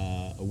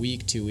a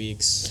week, 2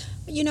 weeks.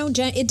 You know,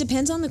 it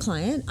depends on the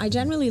client. I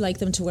generally like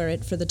them to wear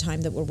it for the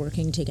time that we're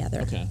working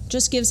together. Okay.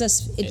 Just gives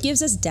us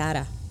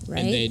data,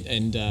 right?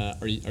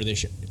 Are they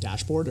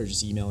dashboard or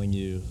just emailing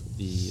you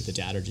the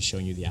data, or just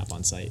showing you the app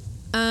on site?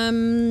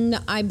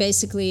 I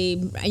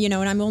basically, and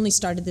I'm only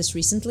started this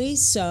recently,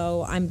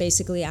 so I'm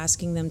basically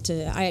asking them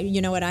to.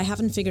 I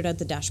haven't figured out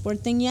the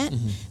dashboard thing yet,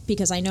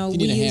 because I know If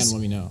you need a hand,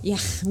 let me know. Yeah,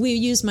 we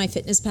use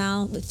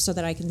MyFitnessPal so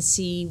that I can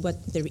see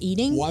what they're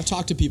eating. Well, I've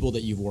talked to people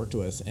that you've worked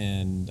with,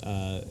 and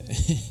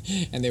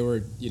and they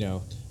were,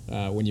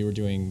 when you were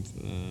doing,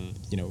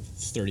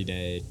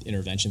 30-day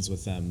interventions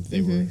with them,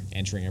 they were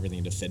entering everything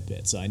into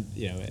Fitbit. So I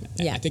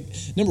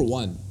think number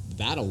one,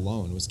 that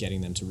alone was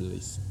getting them to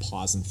really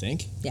pause and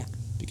think. Yeah.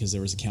 Because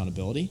there was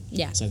accountability.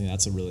 Yeah. So I think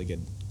that's a really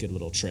good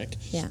little trick.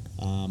 Yeah.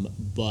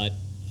 But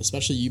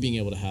especially you being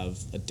able to have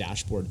a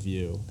dashboard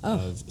view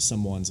of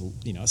someone's,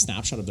 a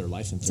snapshot of their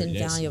life in 30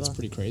 days. invaluable. It's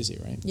pretty crazy,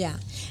 right? Yeah,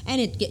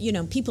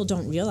 and people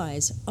don't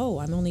realize,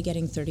 I'm only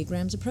getting 30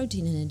 grams of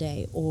protein in a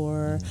day,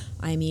 or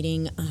I'm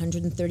eating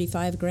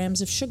 135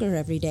 grams of sugar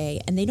every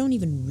day, and they don't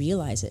even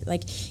realize it.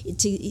 Like,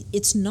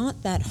 it's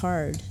not that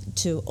hard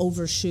to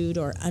overshoot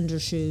or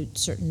undershoot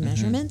certain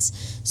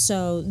measurements,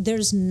 so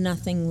there's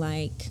nothing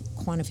like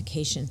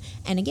quantification.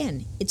 And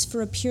again, it's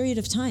for a period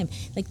of time.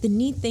 Like, the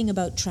neat thing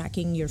about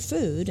tracking your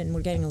food, and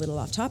we're getting a little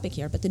off topic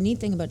here, but the neat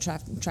thing about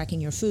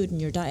tracking your food and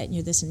your diet and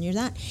your this and your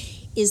that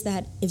is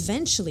that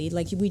eventually,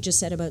 like we just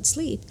said about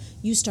sleep,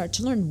 you start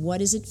to learn, what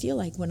does it feel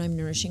like when I'm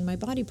nourishing my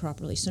body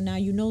properly? So now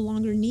you no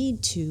longer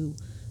need to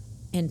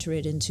enter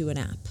it into an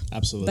app.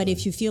 Absolutely. But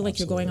if you feel like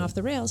you're going Absolutely. off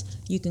the rails,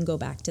 you can go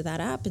back to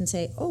that app and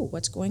say,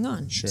 what's going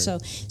on? Sure. So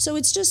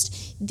it's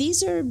just,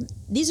 these are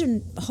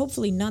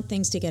hopefully not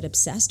things to get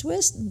obsessed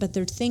with, but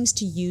they're things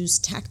to use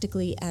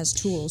tactically as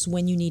tools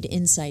when you need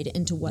insight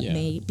into what Yeah.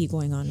 may be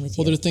going on with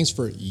Well, you. there are things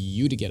for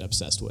you to get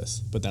obsessed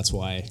with, but that's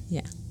why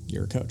Yeah,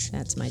 you're a coach.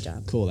 that's my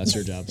job. Cool, that's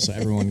your job. So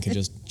everyone can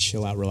just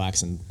chill out,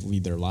 relax, and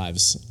lead their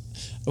lives.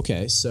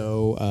 Okay,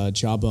 so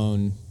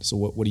Jawbone. So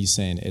what are you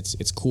saying?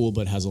 It's cool,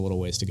 but has a little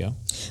ways to go.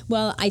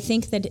 Well, I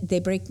think that they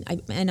break,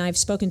 and I've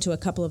spoken to a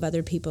couple of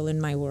other people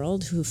in my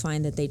world who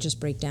find that they just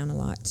break down a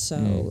lot.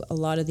 So a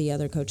lot of the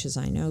other coaches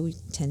I know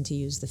tend to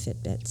use the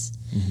Fitbits,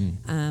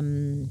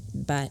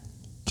 but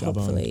Jawbone,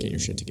 hopefully, get your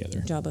shit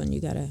together. Jawbone,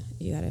 you gotta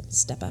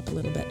step up a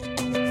little bit.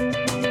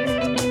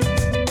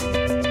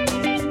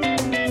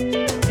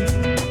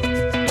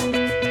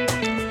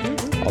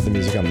 All the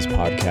music on this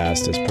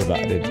podcast is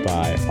provided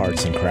by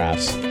Arts and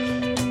Crafts.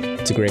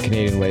 It's a great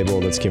Canadian label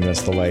that's given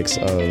us the likes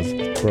of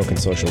Broken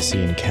Social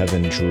Scene,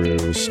 Kevin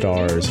Drew,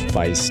 Stars,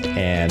 Feist,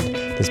 and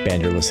this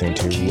band you're listening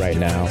to right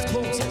now,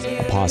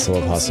 Apostle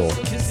of Hustle.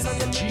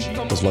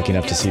 I was lucky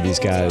enough to see these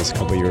guys a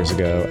couple years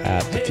ago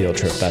at the Field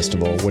Trip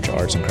Festival, which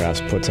Arts and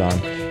Crafts puts on,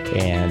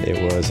 and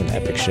it was an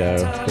epic show.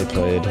 They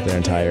played their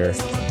entire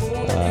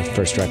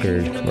first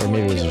record, or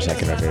maybe it was their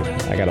second record.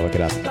 I gotta look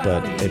it up,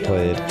 but they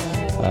played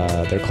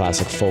their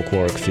classic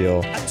folkloric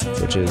feel,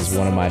 which is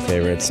one of my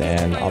favorites,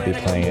 and I'll be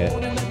playing it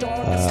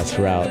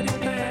throughout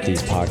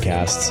these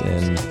podcasts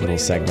in little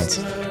segments.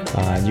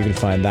 And you can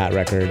find that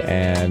record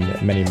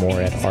and many more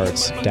at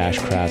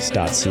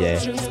arts-crafts.ca.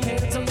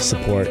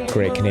 Support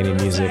great Canadian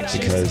music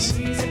because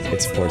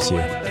it supports you.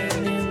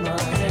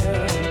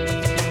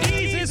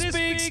 Easy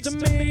speaks to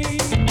me,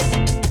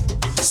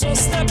 so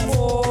step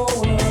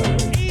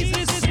forward.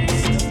 Easy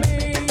speaks to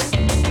me,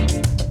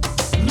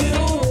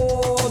 little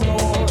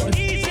warlord.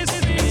 Easy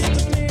speaks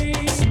to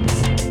me,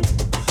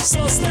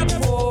 so step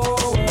forward.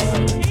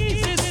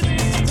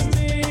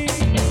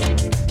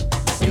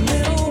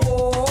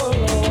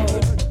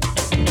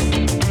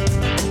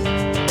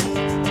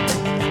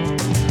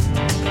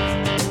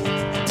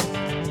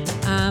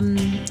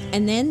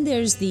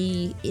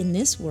 in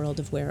this world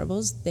of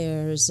wearables,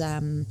 there's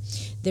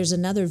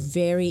another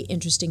very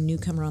interesting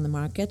newcomer on the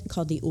market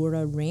called the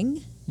Oura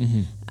Ring,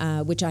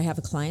 which I have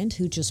a client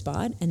who just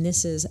bought, and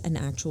this is an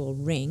actual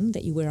ring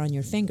that you wear on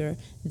your finger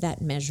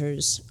that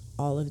measures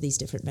all of these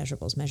different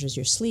measurables, measures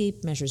your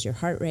sleep, measures your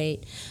heart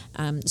rate.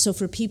 So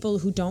for people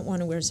who don't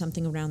want to wear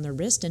something around their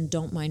wrist and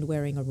don't mind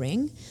wearing a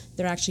ring,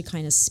 they're actually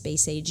kind of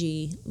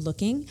space-agey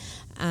looking.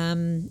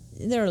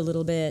 They're a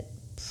little bit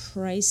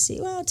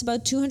pricey. Well, it's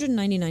about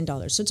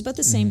 $299. So it's about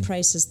the same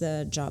price as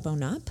the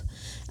Jawbone Up.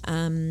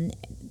 And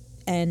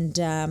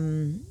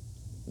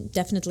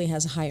definitely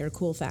has a higher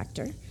cool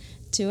factor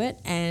to it.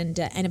 And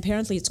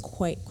apparently it's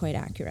quite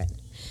accurate.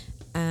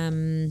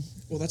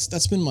 Well,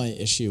 that's been my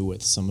issue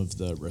with some of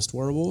the wrist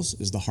wearables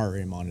is the heart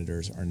rate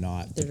monitors are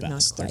not the They're not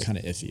best. They're quite. kind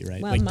of iffy,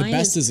 right? Well, Like the mine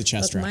best is a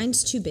chest strap.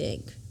 Mine's too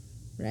big,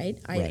 right?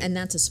 Right. And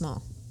that's a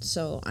small.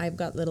 So I've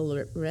got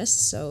little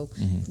wrists, so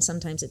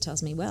sometimes it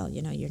tells me, well,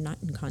 you're not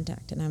in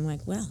contact. And I'm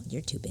like, well,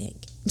 you're too big.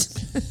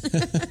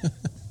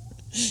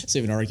 So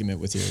you have an argument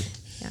with your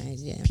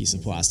Yeah, piece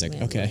of plastic.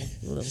 yeah, Okay.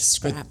 Little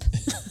scrap.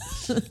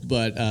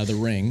 But the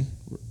ring,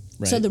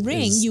 right? So the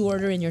ring is- you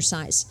order in your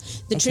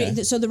size. Okay.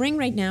 So the ring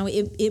right now,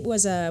 it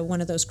was one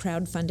of those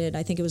crowd-funded,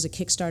 I think it was a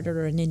Kickstarter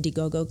or an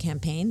Indiegogo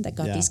campaign that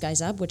got Yeah. these guys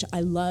up, which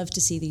I love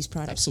to see these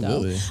products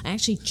Absolutely. go. I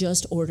actually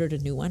just ordered a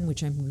new one,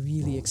 which I'm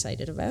really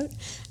excited about.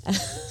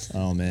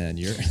 Oh man,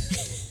 you're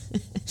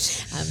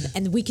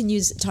And we can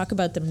talk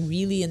about them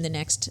really in the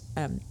next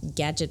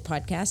gadget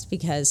podcast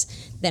because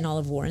then I'll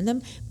have worn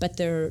them. But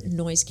they're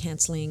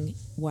noise-canceling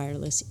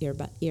wireless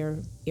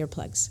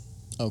earplugs.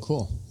 oh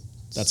cool.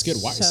 That's good.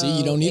 Why? So See,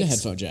 you don't need a it's-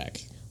 headphone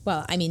jack.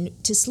 Well, I mean,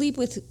 to sleep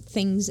with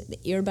things,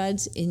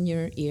 earbuds in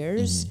your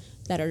ears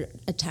that are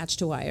attached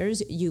to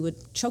wires, you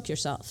would choke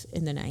yourself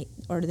in the night,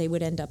 or they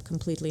would end up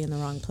completely in the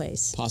wrong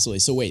place. Possibly.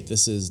 So wait,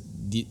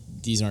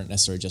 these aren't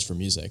necessarily just for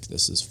music.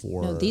 This is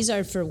for No, these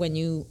are for when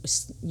you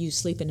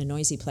sleep in a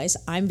noisy place.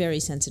 I'm very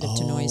sensitive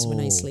to noise when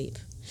I Oh. sleep.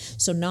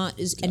 So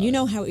and you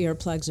know how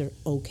earplugs are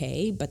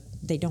okay, but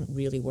they don't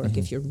really work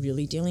if you're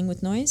really dealing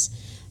with noise.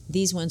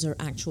 These ones are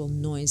actual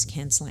noise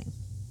canceling.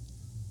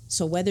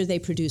 So whether they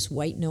produce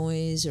white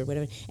noise or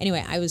whatever.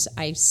 Anyway,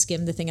 I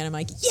skimmed the thing and I'm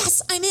like,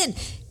 yes, I'm in.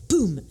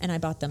 Boom, and I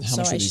bought them. How so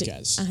much are I these should,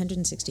 guys?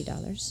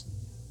 $160.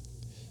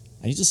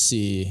 I need to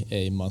see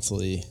a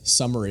monthly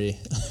summary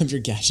of your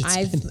gadget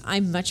spend.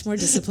 I'm much more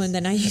disciplined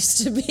than I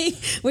used to be,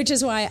 which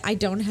is why I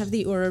don't have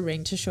the Oura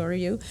Ring to show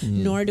you,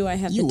 nor do I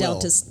have You the will.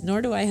 Delta,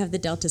 nor do I have the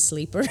Delta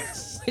Sleeper,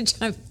 which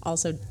I'm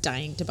also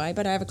dying to buy.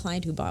 But I have a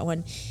client who bought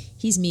one.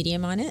 He's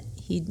medium on it.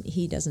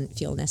 He doesn't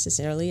feel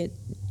necessarily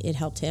it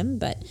helped him,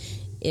 but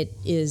it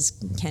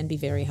can be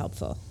very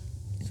helpful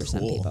for some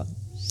Cool. people.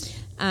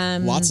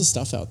 Lots of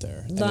stuff out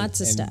there. Lots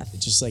of and stuff.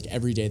 Just like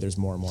every day, there's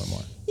more and more and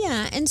more.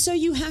 Yeah, and so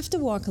you have to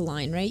walk a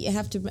line, right? You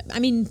have to. I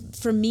mean,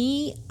 for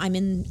me, I'm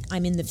in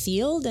the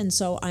field, and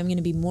so I'm going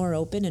to be more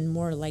open and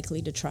more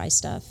likely to try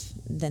stuff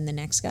than the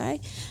next guy.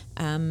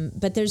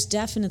 But there's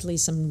definitely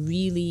some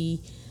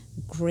really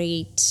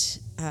great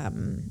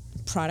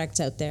products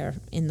out there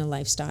in the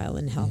lifestyle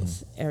and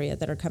health area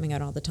that are coming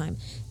out all the time.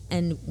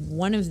 And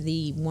one of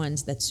the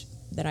ones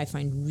that I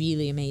find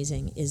really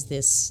amazing is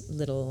this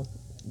little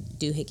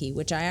doohickey,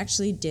 which I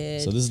actually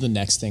did. So this is the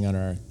next thing on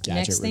our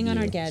gadget Next thing review.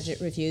 on our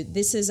gadget review.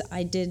 This is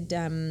I did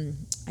an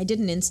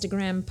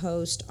Instagram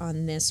post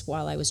on this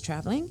while I was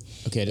traveling.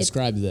 Okay,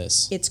 describe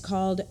this. It's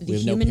called We the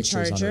have no Human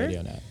pictures on Charger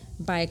RadioNet.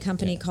 by a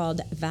company Okay.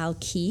 called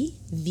Valkee,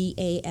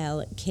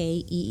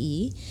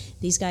 Valkee.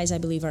 These guys, I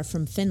believe, are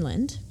from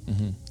Finland.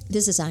 Mm-hmm.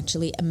 This is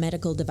actually a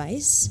medical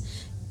device,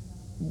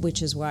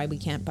 which is why we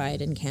can't buy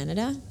it in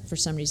Canada. For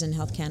some reason,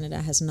 Health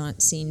Canada has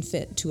not seen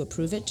fit to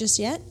approve it just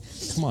yet.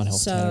 Come on,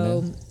 Health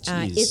So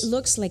Canada. it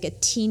looks like a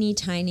teeny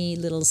tiny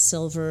little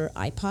silver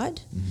iPod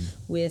Mm-hmm.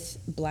 with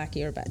black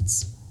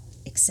earbuds,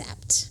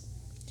 except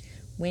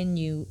when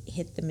you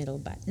hit the middle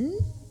button,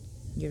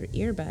 your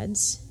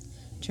earbuds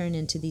turn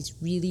into these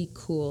really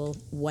cool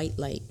white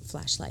light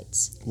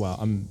flashlights, Wow,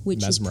 I'm which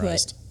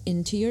mesmerized. you put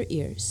into your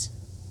ears.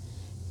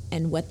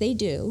 And what they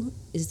do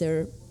is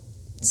they're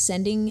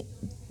sending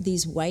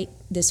this white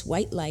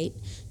light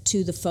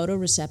to the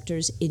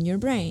photoreceptors in your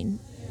brain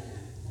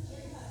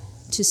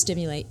to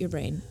stimulate your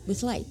brain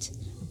with light.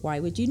 Why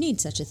would you need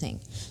such a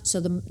thing?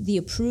 So the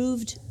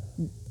approved,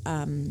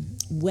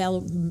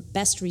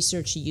 best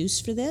research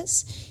use for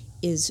this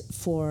is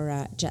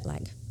for jet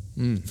lag,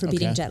 for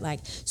beating okay. jet lag.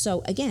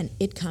 So again,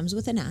 it comes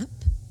with an app.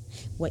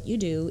 What you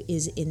do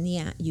is in the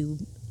app, you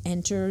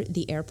enter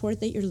the airport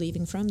that you're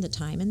leaving from, the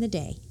time and the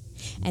day,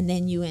 and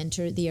then you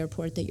enter the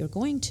airport that you're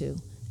going to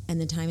and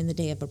the time and the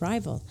day of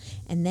arrival.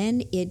 And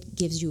then it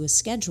gives you a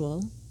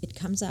schedule. It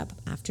comes up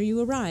after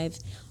you arrive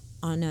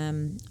on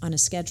a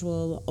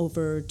schedule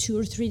over 2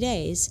 or 3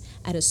 days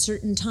at a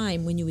certain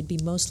time when you would be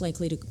most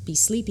likely to be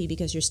sleepy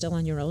because you're still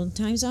on your own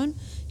time zone.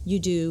 You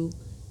do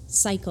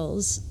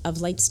cycles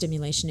of light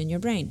stimulation in your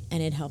brain,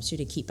 and it helps you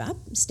to keep up,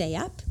 stay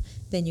up.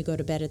 Then you go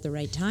to bed at the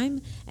right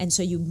time, and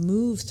so you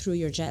move through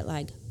your jet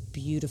lag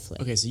beautifully.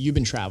 Okay, so you've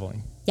been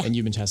traveling Yeah. and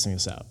you've been testing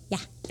this out. Yeah,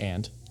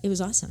 And it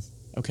was awesome.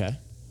 okay,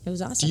 It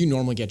was awesome. Do you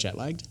normally get jet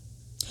lagged?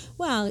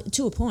 Well,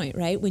 to a point,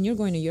 right? When you're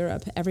going to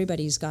Europe,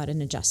 everybody's got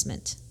an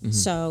adjustment.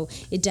 So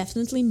it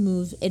definitely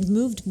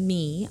moved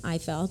me, I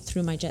felt,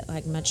 through my jet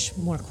lag much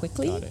more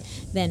quickly Got it.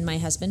 than my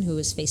husband, who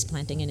was face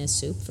planting in his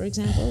soup, for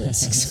example, at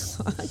 6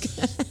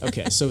 o'clock.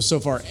 Okay, so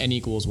far n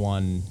equals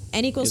 1.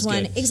 N equals is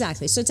 1, good.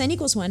 exactly. So it's N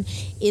equals 1.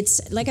 It's,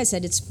 like I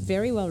said, it's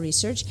very well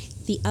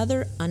researched. The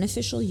other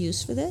unofficial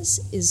use for this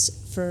is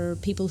for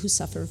people who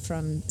suffer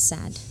from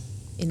SAD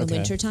in the Okay.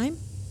 wintertime.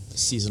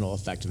 Seasonal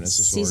effectiveness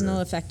disorder. Seasonal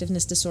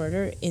effectiveness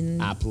disorder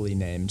in, Aptly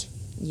named.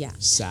 yeah,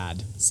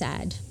 SAD.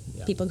 SAD.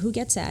 Yeah. People who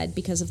get SAD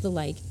because of the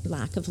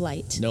lack of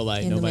light No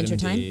light, in no the vitamin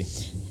wintertime. D.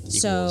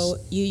 So equals-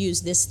 you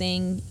use this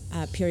thing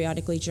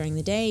periodically during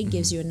the day, Mm-hmm.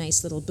 gives you a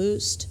nice little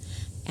boost.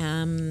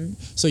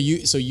 So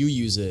you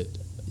use it.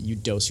 You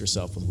dose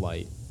yourself with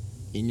light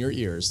in your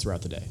ears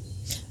throughout the day.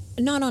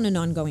 Not on an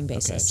ongoing Okay,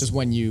 basis. just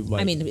when you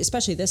like. I mean,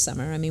 especially this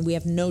summer. I mean, we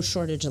have no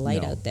shortage of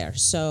light No. out there.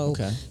 So,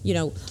 Okay.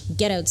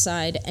 get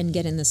outside and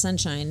get in the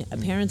sunshine. Mm-hmm.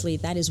 Apparently,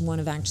 that is one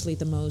of actually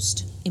the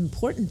most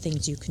important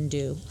things you can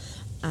do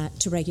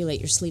to regulate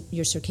your sleep,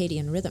 your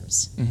circadian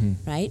rhythms,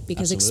 right?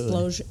 Because Mm-hmm.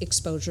 Absolutely.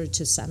 exposure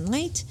to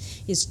sunlight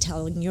is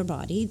telling your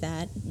body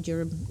that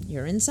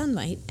you're in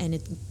sunlight, and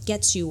it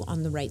gets you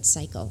on the right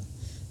cycle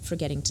for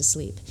getting to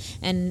sleep.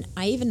 And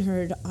I even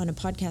heard on a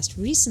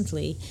podcast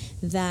recently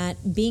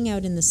that being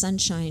out in the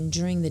sunshine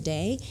during the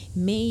day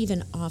may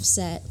even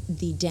offset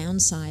the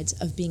downsides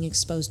of being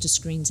exposed to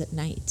screens at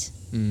night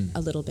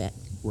a little bit,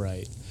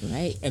 right.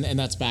 right? And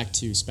that's back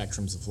to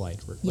spectrums of light.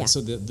 Like, Yeah,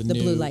 So the the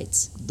new, blue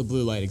lights. The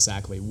blue light,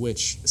 exactly,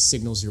 which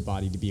signals your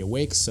body to be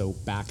awake. So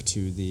back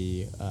to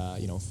the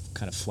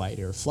kind of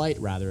flight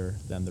rather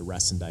than the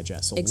rest and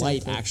digest. So light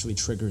Exactly. actually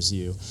triggers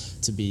you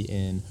to be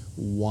in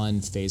one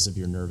phase of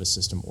your nervous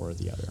system or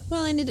the other.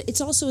 Well, and it's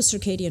also a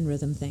circadian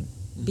rhythm thing.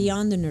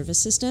 Beyond the nervous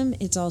system,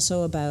 it's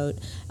also about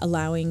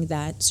allowing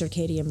that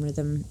circadian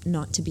rhythm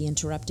not to be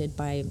interrupted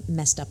by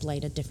messed up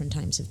light at different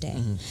times of day.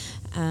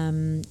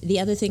 The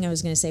other thing I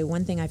was going to say,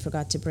 one thing I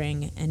forgot to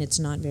bring, and it's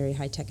not very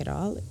high tech at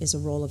all, is a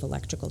roll of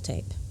electrical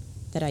tape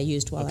that I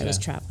used while I Okay. was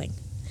traveling.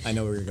 I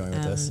know where you're going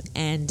with this.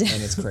 And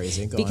it's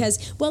crazy. Go on.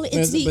 because well, But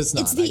it's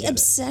not. it's I the get it.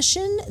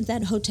 obsession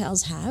that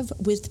hotels have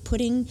with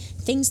putting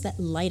things that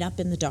light up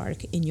in the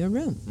dark in your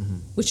room, Mm-hmm.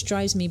 which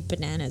drives me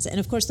bananas. And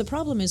of course, the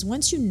problem is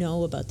once you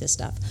know about this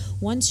stuff,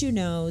 once you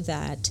know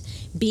that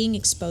being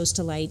exposed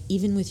to light,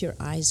 even with your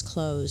eyes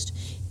closed,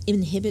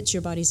 inhibits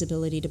your body's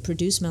ability to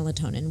produce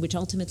melatonin, which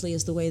ultimately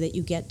is the way that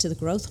you get to the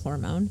growth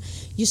hormone,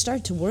 you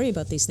start to worry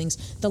about these things.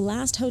 The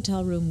last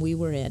hotel room we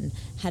were in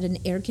had an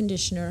air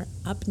conditioner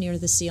up near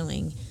the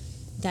ceiling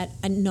that,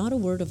 and not a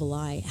word of a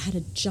lie, had a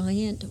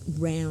giant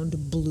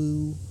round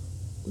blue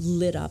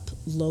lit up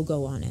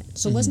logo on it.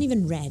 So it wasn't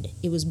even red,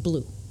 it was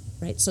blue.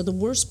 Right, so the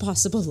worst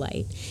possible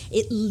light,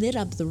 it lit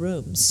up the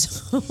room.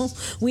 So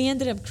we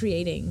ended up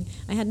creating,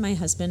 I had my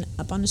husband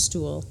up on a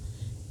stool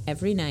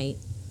every night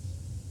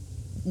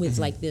with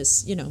like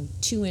this,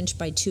 2-inch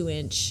by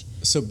 2-inch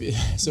So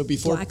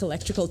before black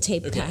electrical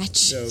tape patch.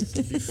 So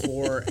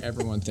before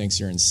everyone thinks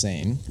you're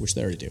insane, which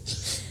they already do,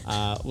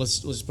 let's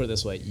just put it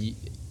this way: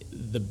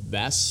 the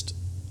best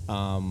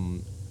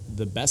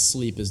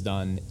sleep is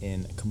done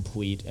in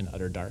complete and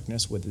utter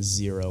darkness with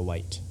zero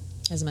light,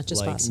 As much as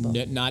like possible.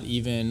 not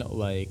even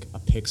like a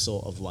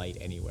pixel of light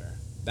anywhere.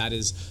 That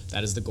is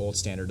the gold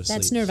standard of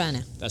That's sleep.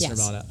 nirvana. That's Yes.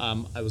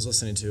 nirvana. I was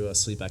listening to a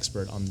sleep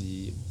expert on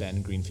the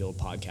Ben Greenfield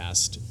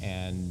podcast,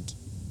 and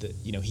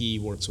he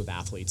works with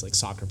athletes like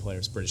soccer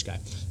players. British guy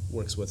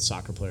works with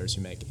soccer players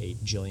who make $8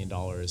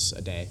 jillion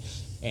a day,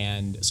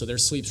 and so their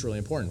sleep's really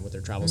important with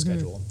their travel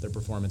schedule. Their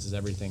performance is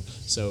everything.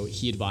 So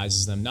he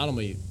advises them not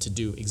only to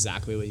do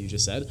exactly what you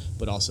just said,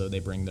 but also they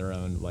bring their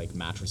own like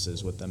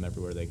mattresses with them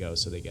everywhere they go,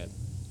 so they get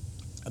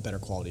a better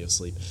quality of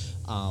sleep,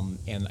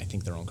 and I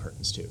think their own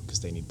curtains too, because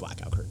they need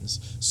blackout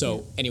curtains.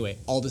 So anyway,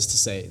 all this to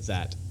say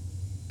that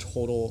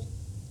total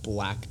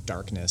black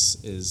darkness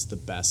is the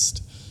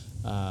best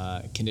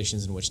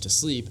conditions in which to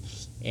sleep,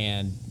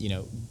 and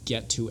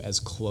get to as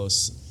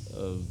close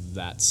of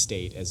that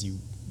state as you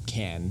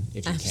can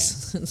if you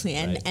Absolutely.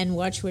 can. Right? And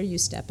watch where you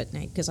step at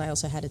night, because I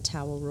also had a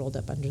towel rolled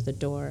up under the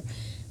door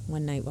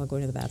one night while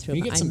going to the bathroom.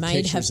 We get I some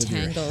might have pictures of your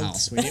tangled.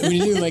 house. We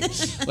do like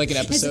an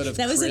episode of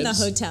That was in the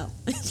Cribs. hotel.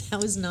 That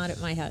was not at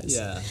my house.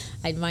 Yeah.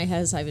 At my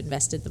house, I've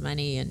invested the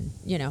money, and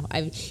you have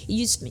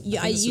this to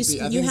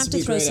would be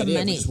a throw great some idea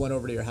if money. we just went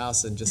over to your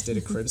house and just did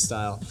a crib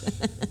style.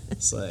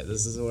 It's like,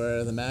 this is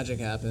where the magic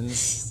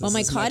happens. Well, This my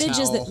is cottage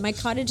is towel. my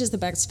cottage is the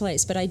best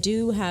place, but I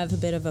do have a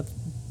bit of a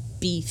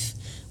beef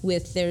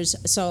with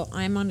so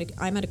I'm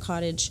at a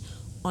cottage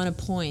on a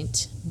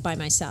point by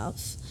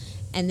myself,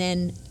 and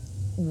then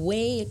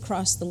way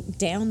across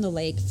down the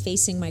lake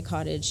facing my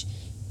cottage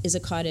is a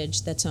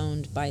cottage that's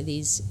owned by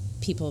these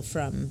people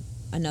from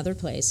another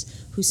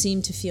place who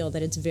seem to feel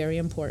that it's very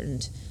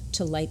important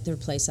to light their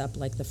place up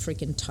like the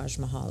freaking Taj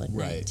Mahal at night.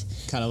 Right.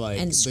 Kind of like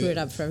And screw it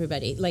up for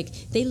everybody.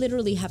 Like, they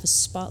literally have a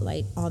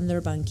spotlight on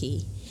their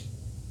bunkie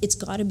it's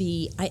got to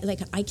be,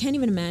 I can't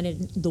even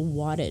imagine the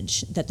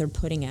wattage that they're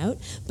putting out.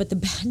 But the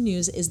bad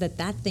news is that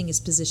thing is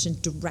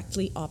positioned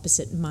directly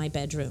opposite my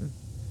bedroom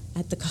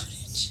at the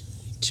cottage.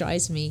 It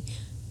drives me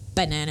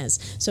bananas.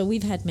 So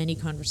we've had many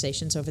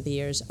conversations over the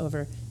years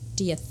over,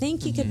 do you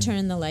think you could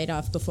turn the light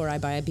off before I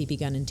buy a BB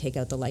gun and take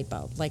out the light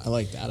bulb? I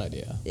like that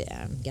idea.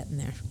 Yeah, I'm getting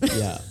there.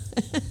 Yeah.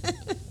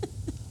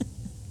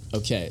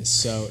 Okay,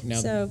 so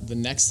now the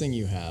next thing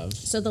you have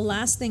So the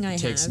last thing I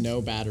takes have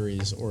no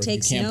batteries, or you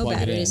takes can't no plug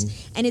batteries, it in.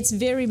 and it's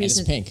very And it's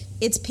recent. pink.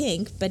 It's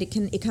pink, but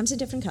it comes in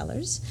different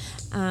colors.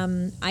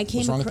 I came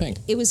What's wrong with pink?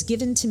 It was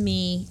given to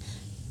me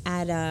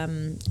at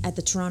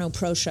the Toronto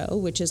Pro Show,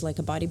 which is like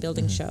a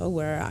bodybuilding show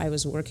where I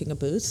was working a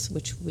booth,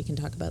 which we can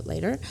talk about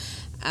later.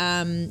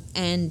 And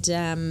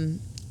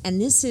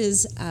this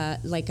is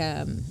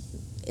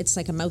it's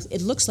like a mouth.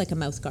 It looks like a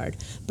mouth guard,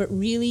 but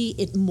really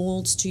it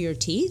molds to your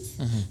teeth.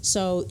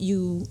 So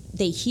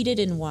they heat it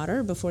in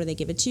water before they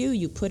give it to you.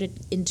 You put it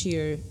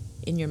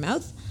in your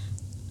mouth,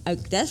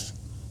 like this,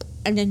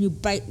 and then you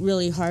bite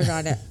really hard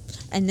on it,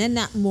 and then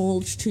that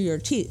molds to your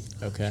teeth.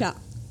 Okay. Yeah.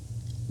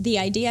 The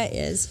idea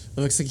is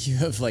It looks like you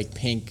have like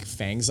pink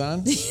fangs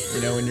on.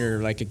 You know, when you're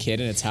like a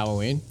kid and it's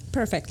Halloween.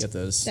 perfect. Get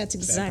those. That's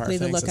vampire exactly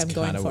the fangs. look That's I'm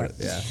going kinda for. what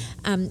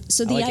yeah.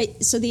 So I like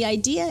so the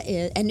idea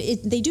is, and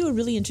they do a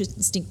really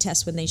interesting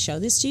test when they show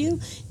this to you.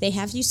 They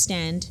have you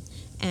stand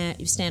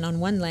on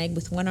one leg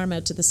with one arm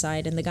out to the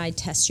side, and the guy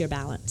tests your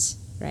balance,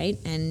 right?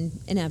 And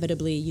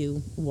inevitably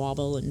you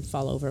wobble and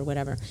fall over,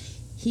 whatever.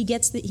 He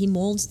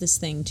molds this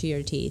thing to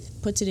your teeth,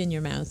 puts it in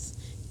your mouth.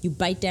 You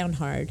bite down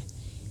hard,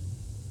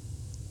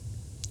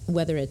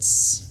 whether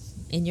it's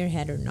in your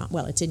head or not.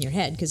 Well, it's in your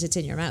head because it's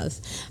in your mouth.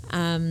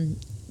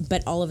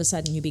 But all of a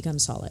sudden you become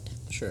solid.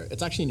 Sure.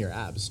 It's actually in your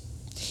abs.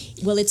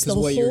 Well, it's the the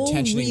way you're whole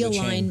tensioning the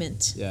chain.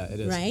 realignment. Yeah, it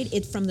is. Right?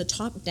 It from the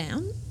top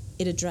down,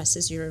 it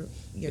addresses your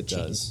It chain.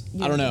 does.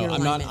 your- I don't know. your I'm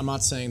not. alignment. I'm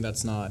not saying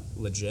that's not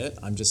legit.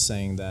 I'm just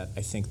saying that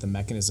I think the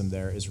mechanism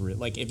there is real.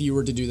 Like if you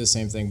were to do the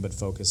same thing but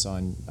focus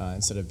on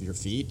instead of your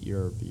feet,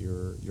 your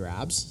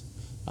abs,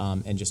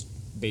 and just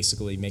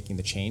basically making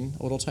the chain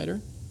a little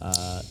tighter,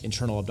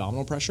 internal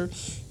abdominal pressure,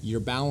 your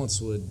balance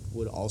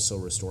would also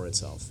restore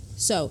itself.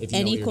 So if you know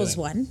n what you're equals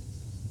doing. 1.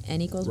 N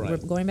equals. Right. We're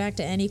going back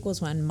to n equals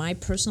 1. My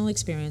personal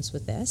experience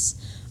with this,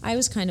 I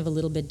was kind of a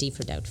little bit D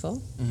for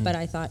doubtful, but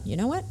I thought, you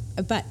know what?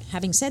 But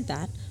having said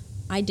that,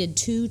 I did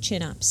 2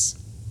 chin-ups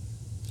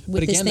with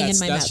But again, this thing in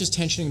my that's mouth. just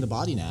tensioning the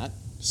body, Nat.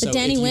 So But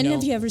Danny, if when know,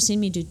 have you ever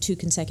seen me do 2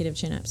 consecutive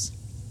chin-ups?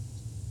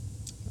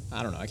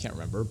 I don't know. I can't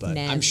remember, but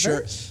Never. I'm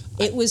sure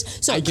It was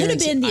so. I It could have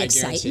been the guarantee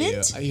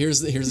excitement. you- here's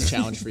the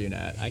challenge for you,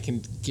 Nat. I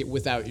can get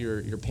without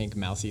your pink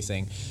mouthy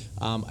thing.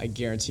 I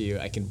guarantee you,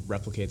 I can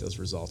replicate those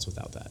results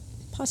without that.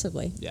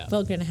 Possibly. Yeah.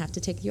 We're going to have to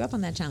take you up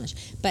on that challenge.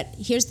 But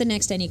here's the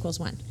next n equals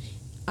 1.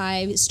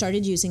 I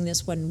started using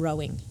this when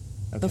rowing.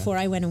 Okay. Before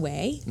I went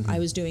away, I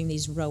was doing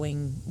these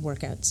rowing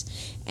workouts.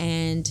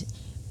 And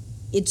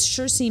it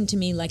sure seemed to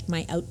me like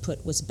my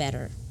output was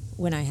better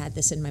when I had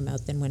this in my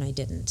mouth than when I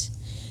didn't.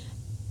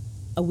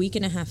 A week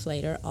and a half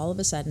later, all of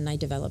a sudden, I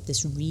developed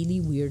this really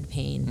weird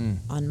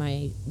pain on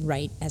my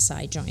right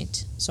SI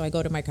joint. So I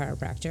go to my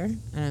chiropractor,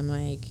 and I'm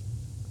like,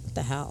 what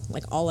the hell?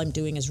 Like, all I'm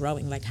doing is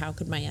rowing. Like, how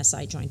could my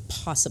SI joint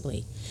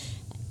possibly?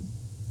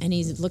 And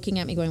he's looking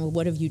at me going, well,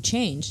 what have you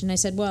changed? And I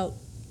said, well,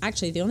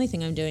 actually, the only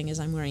thing I'm doing is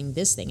I'm wearing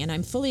this thing. And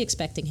I'm fully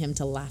expecting him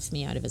to laugh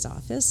me out of his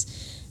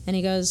office. And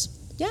he goes,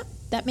 yeah,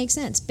 that makes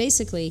sense.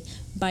 Basically,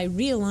 by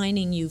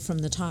realigning you from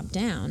the top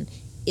down,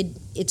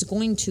 it's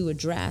going to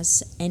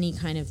address any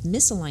kind of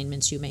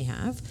misalignments you may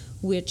have,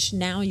 which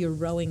now you're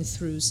rowing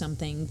through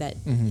something that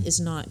is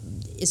not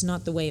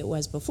the way it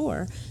was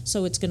before.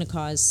 So it's going to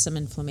cause some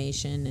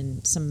inflammation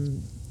and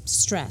some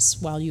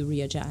stress while you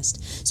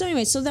readjust. So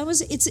anyway, so that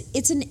was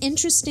it's an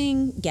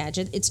interesting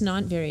gadget. It's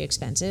not very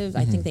expensive.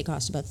 I think they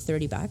cost about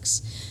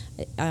 $30.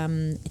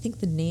 I think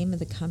the name of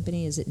the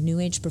company is New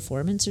Age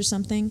Performance or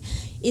something.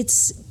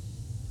 It's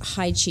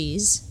high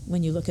cheese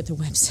when you look at the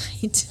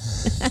website.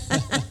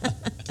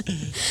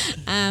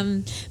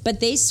 But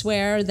they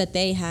swear that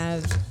they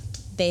have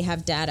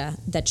data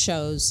that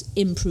shows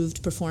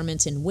improved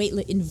performance in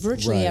in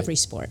virtually Right. every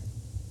sport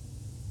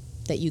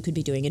that you could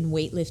be doing, in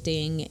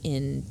weightlifting,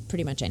 in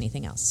pretty much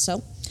anything else.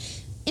 So,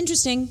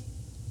 interesting.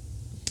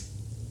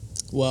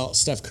 Well,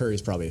 Steph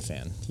Curry's probably a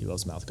fan. He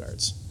loves mouth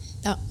guards.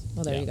 Oh,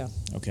 well, there Yeah. you go.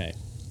 Okay.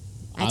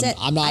 That's it.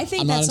 I'm not. I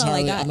think I'm that's not all I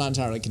entirely. got. I'm not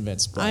entirely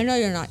convinced. But I know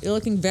you're not. You're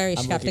looking very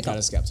I'm looking skeptical. kind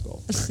of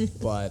skeptical.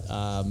 But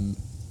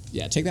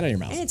yeah, take that out of your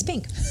mouth. And it's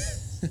pink.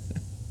 Put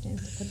it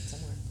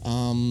somewhere.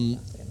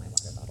 Put it in my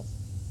water bottle.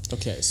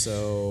 Okay,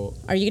 so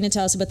Are you going to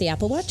tell us about the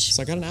Apple Watch?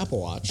 I got an Apple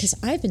Watch. Because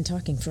I've been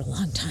talking for a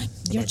long time.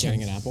 Your About turn.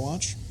 getting an Apple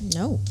Watch?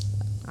 No,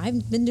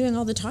 I've been doing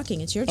all the talking.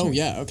 It's your turn. Oh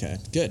yeah. Okay.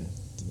 Good.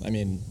 I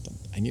mean,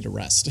 I need a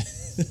rest.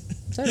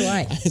 So do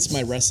I. It's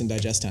my rest and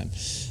digest time.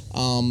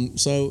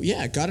 So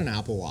yeah, got an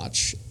Apple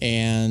Watch,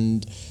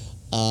 and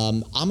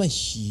I'm a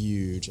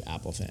huge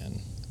Apple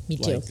fan. Me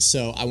too.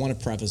 So I want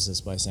to preface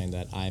this by saying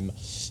that I'm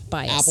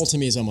Biased. Apple to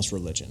me is almost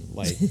religion.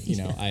 Like, you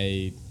know,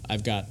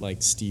 I've got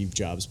like Steve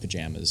Jobs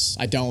pajamas.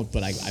 I don't,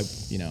 but I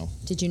you know,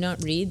 Did you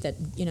not read that,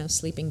 you know,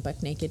 sleeping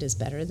buck naked is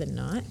better than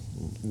not?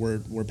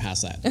 we're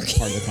past that part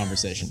of the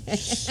conversation.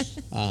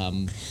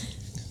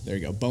 There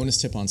you go. Bonus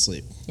tip on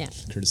sleep. Yeah.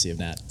 Courtesy of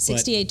Nat.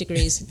 68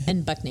 degrees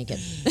and buck naked.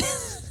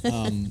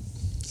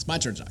 It's my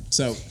turn to talk.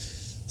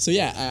 So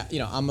yeah, you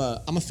know, I'm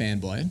a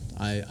fanboy.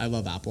 I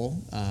love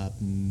Apple.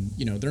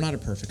 You know, they're not a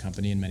perfect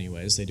company in many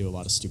ways. They do a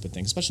lot of stupid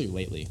things, especially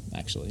lately.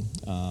 Actually,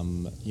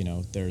 you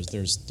know,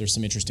 there's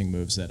some interesting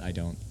moves that I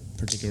don't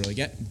particularly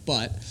get,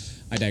 but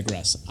I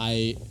digress.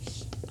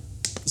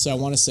 So I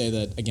want to say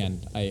that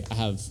again.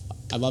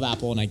 I love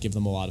Apple and I give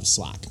them a lot of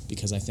slack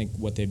because I think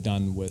what they've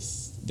done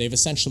they've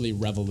essentially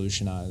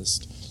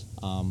revolutionized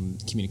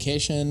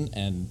communication,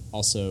 and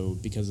also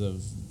because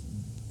of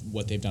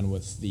what they've done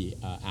with the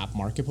app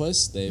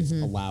marketplace, they've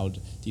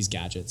allowed these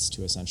gadgets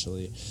to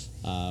essentially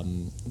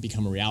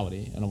become a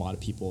reality, and a lot of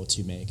people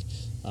to make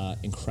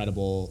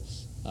incredible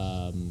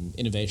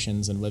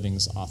innovations and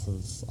livings off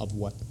of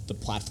what the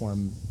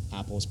platform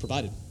Apple has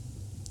provided.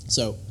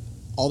 So,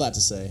 all that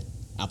to say,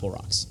 Apple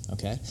rocks.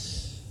 Okay,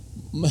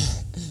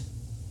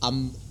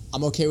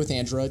 I'm okay with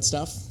Android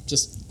stuff.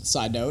 Just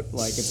side note,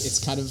 like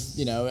it's kind of,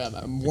 you know,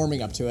 I'm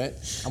warming up to it.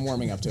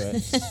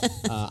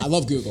 I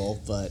love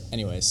Google, but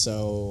anyway,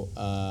 so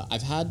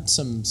I've had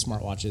some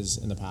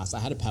smartwatches in the past. I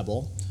had a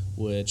Pebble,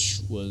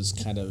 which was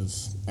kind of,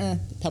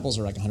 Pebbles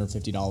are like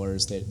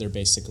 $150. They're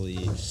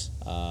basically,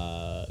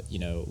 you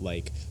know,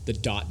 like the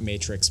dot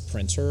matrix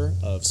printer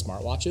of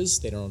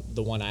smartwatches.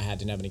 The one I had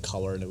didn't have any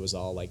color, and it was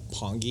all like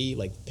Pongy,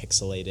 like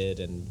pixelated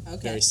and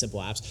very simple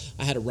apps.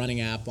 I had a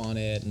running app on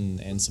it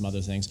and some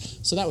other things.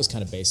 So that was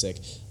kind of basic.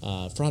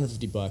 For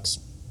 $150,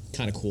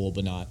 kind of cool,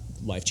 but not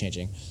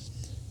life-changing.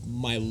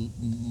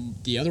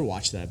 The other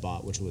watch that I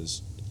bought, which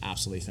was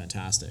absolutely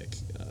fantastic,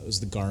 was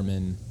the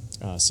Garmin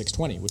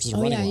 620, which is a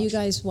running watch. You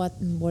guys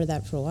wore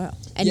that for a while.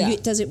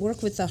 And does it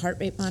work with the heart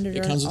rate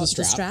monitor? It comes with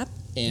the strap?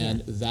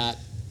 And that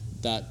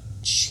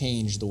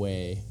changed the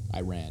way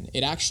I ran.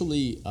 It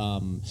actually,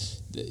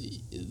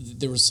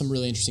 there was some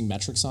really interesting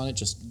metrics on it,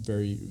 just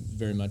very,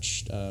 very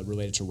much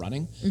related to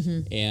running,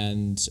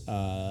 and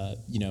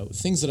you know,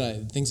 things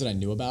that I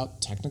knew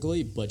about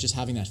technically, but just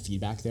having that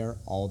feedback there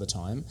all the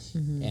time,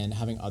 and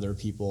having other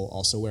people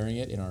also wearing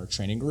it in our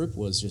training group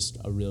was just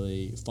a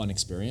really fun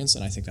experience.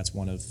 And I think that's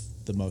one of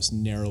the most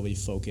narrowly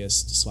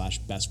focused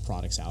 / best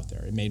products out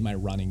there. It made my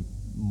running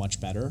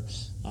much better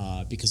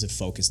because it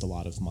focused a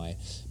lot of my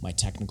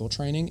technical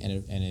training,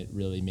 and it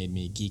really made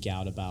me geek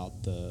out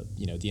about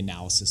the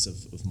analysis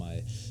of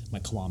my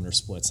kilometer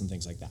splits and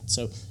things like that.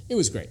 So it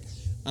was great.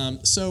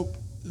 So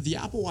the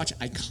Apple Watch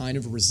I kind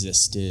of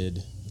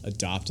resisted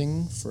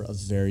adopting for a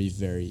very,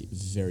 very,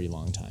 very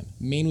long time,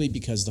 mainly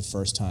because the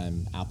first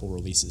time Apple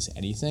releases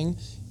anything,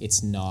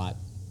 it's not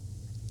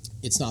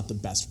the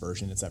best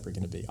version it's ever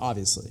going to be.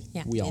 Obviously,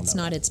 we all know it's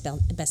not that. its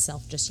best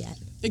self just yet.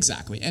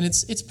 Exactly, and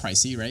it's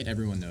pricey, right?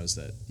 Everyone knows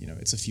that, you know,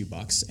 it's a few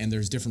bucks, and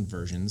there's different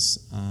versions.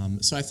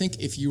 So I think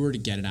if you were to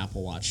get an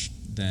Apple Watch,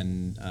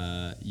 then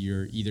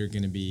you're either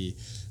going to be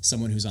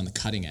someone who's on the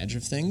cutting edge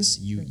of things.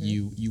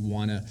 You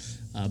want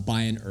to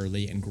buy in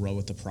early and grow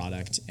with the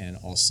product, and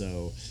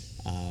also,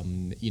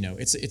 you know,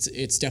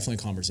 it's definitely a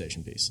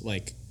conversation piece.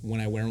 Like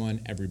when I wear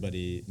one,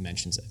 everybody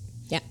mentions it.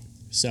 Yeah.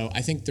 So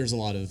I think there's a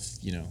lot of,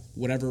 you know,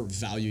 whatever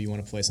value you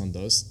want to place on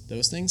those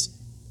things,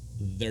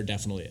 there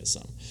definitely is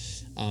some.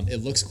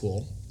 It looks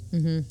cool.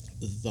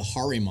 The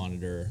heart rate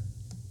monitor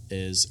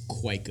is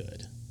quite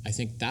good. I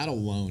think that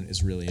alone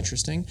is really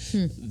interesting.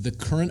 The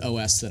current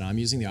OS that I'm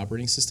using, the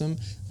operating system,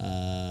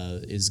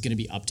 is going to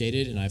be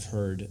updated, and I've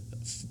heard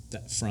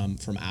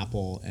from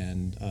Apple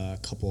and a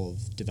couple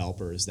of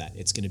developers that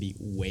it's going to be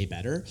way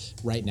better.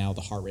 Right now,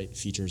 the heart rate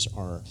features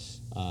are,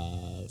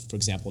 for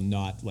example,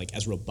 not like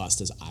as robust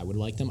as I would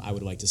like them. I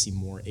would like to see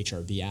more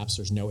HRV apps.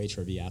 There's no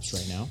HRV apps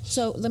right now.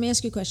 So let me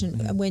ask you a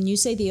question. When you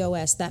say the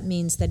OS, that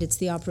means that it's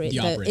the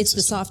operating system.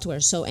 The software.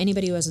 So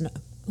anybody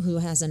who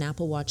has an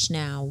Apple Watch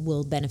now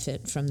will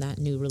benefit from that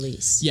new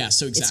release. Yeah,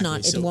 so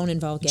exactly. It won't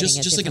involve getting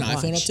just like an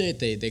iPhone watch.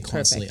 update. They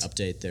constantly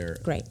update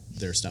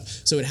their stuff.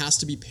 So it has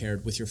to be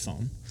paired with your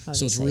phone.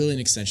 So it's really an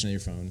extension of your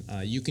phone.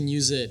 You can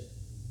use it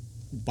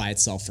by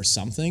itself for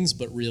some things,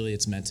 but really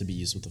it's meant to be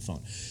used with the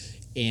phone.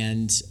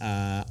 And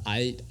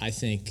I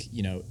think,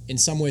 you know, in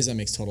some ways that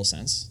makes total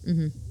sense,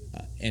 and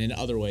in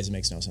other ways it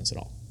makes no sense at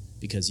all,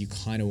 because you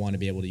kind of want to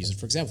be able to use it.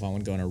 For example, if I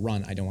want to go on a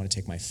run, I don't want to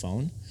take my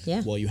phone.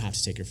 Yeah. Well, you have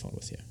to take your phone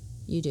with you.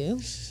 You do?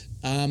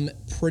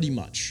 Pretty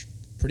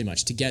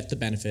much to get the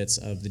benefits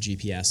of the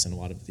GPS and a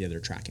lot of the other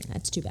tracking.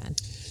 That's too bad.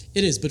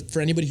 It is, but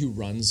for anybody who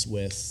runs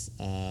with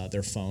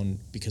their phone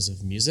because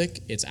of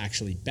music, it's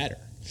actually better.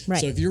 Right.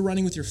 So if you're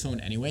running with your phone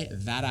anyway,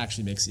 that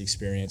actually makes the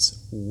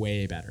experience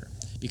way better,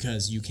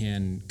 because you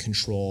can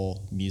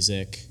control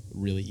music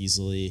really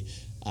easily.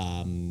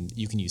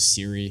 You can use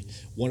Siri.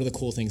 One of the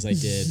cool things I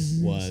did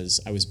was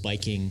I was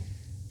biking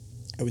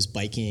I was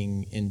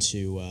biking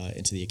into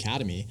the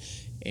academy,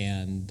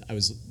 and I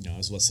was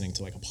listening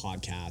to like a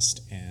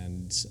podcast,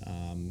 and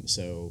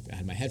so I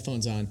had my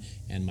headphones on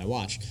and my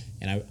watch,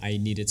 and I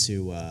needed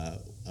to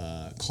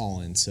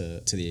call into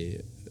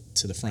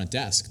to the front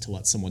desk to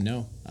let someone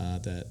know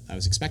that I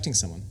was expecting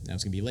someone and I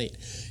was going to be late,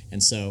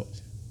 and so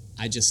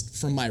I just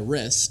from my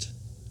wrist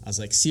I was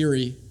like,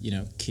 Siri,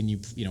 can you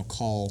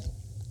call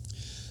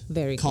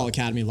Very cool.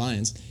 Academy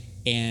Lions,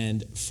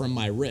 and from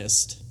my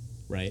wrist,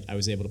 right, I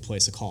was able to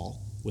place a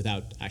call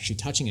without actually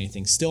touching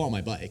anything, still on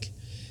my bike,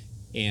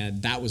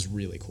 and that was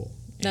really cool.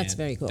 That's And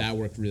very cool. That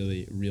worked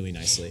really, really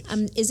nicely.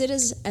 Is it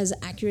as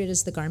accurate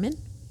as the Garmin,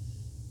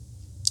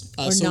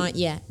 or So, not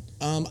yet?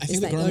 I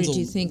think the that- or Garmin's do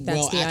you think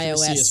that's the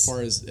accuracy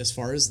iOS?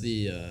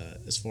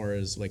 as far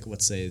as like,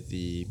 let's say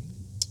the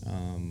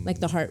Like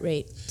the heart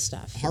rate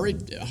stuff. heart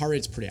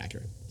rate's pretty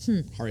accurate.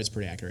 Heart rate's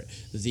pretty accurate.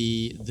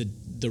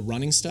 The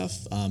running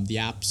stuff, the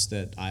apps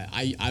that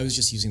I was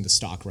just using the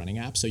stock running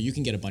app. So you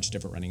can get a bunch of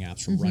different running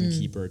apps from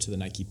Runkeeper to the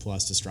Nike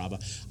Plus to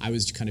Strava. I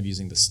was kind of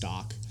using the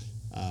stock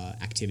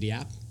activity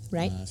app,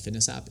 Right.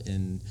 Fitness app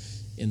in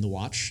the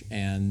watch,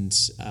 and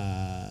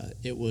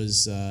it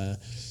was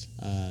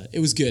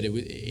good.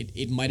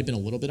 It might have been a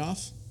little bit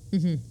off,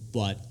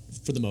 but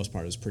for the most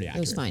part, it was pretty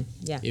accurate. was fine,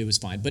 yeah. It was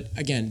fine. But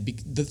again,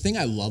 the thing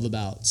I love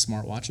about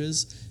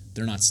smartwatches,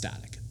 they're not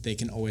static. They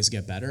can always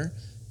get better.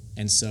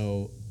 And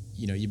so,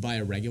 you buy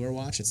a regular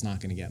watch, it's not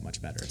going to get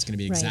much better. It's going to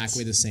be Right.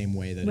 exactly the same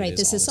way that Right. it is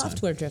This all is the time.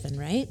 software driven,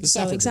 right? It's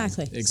So software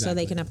exactly. driven. So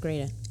they Exactly. can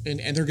upgrade it.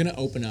 And they're going to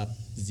open up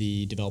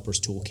the developer's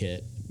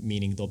toolkit,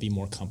 meaning there'll be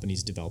more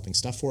companies developing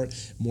stuff for it,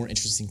 more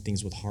interesting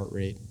things with heart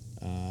rate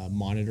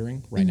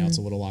monitoring. Right now it's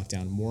a little locked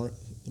down.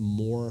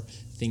 More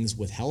things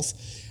with health.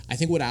 I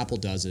think what Apple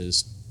does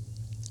is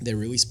they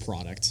release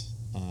product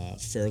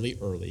fairly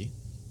early.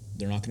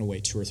 They're not going to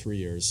wait 2 or 3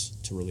 years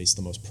to release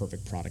the most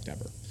perfect product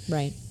ever,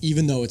 Right.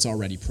 even though it's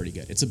already pretty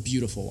good. It's a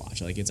beautiful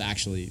watch. Like, it's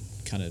actually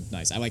kind of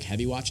nice. I like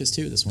heavy watches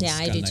too. This one's Yeah,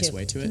 I got do a nice too.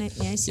 way to it.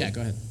 May I see? Yeah,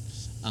 go ahead.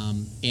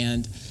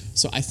 And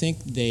so I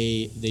think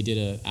they did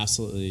a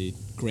absolutely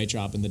great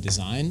job in the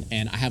design,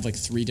 and I have like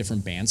 3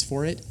 different bands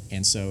for it,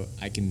 and so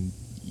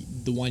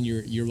the one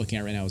you're looking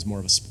at right now is more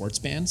of a sports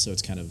band, so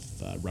it's kind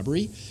of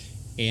rubbery,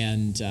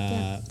 and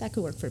Yeah, that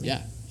could work for me.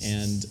 yeah,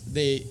 and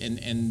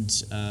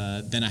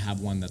then I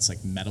have one that's like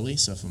metally,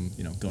 so if I'm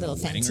going to a Little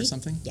wedding or fancy?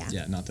 something,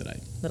 Yeah. not that I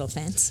Little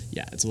fence.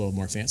 yeah, it's a little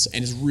more fancy,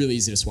 and it's really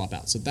easy to swap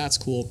out. So that's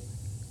cool.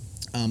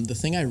 The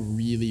thing I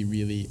really,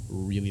 really,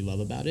 really love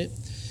about it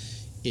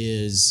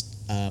is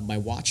my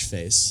watch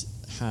face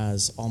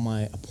has all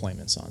my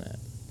appointments on it.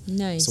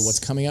 Nice. So what's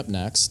coming up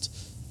next?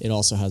 It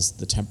also has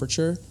the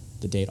temperature,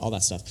 the date, all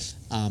that stuff.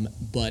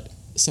 But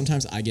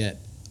sometimes I get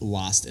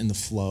lost in the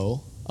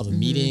flow of a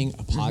meeting,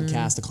 a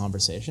podcast, a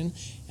conversation,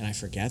 and I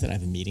forget that I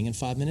have a meeting in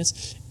 5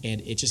 minutes,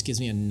 and it just gives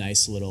me a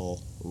nice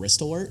little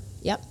wrist alert,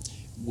 Yep.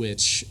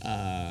 which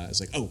is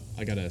like, oh,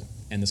 I gotta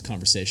end this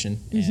conversation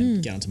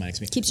and get on to my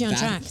next meeting. Keeps you on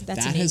track.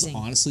 That's that amazing. has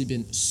honestly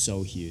been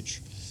so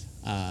huge.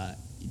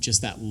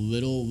 Just that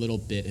little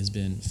bit has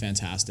been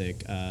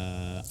fantastic.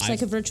 It's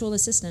like a virtual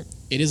assistant.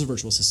 It is a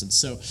virtual assistant.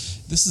 So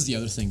this is the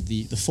other thing.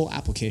 The full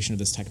application of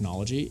this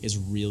technology is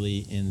really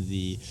in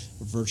the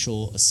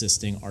virtual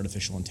assisting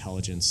artificial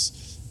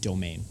intelligence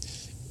domain.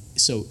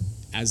 So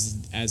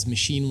as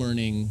machine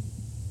learning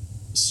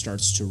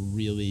starts to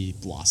really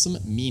blossom,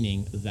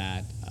 meaning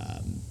that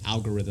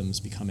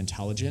algorithms become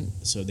intelligent,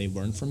 so they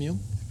learn from you,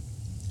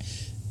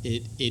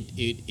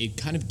 it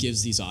kind of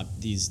gives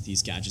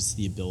these gadgets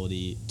the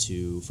ability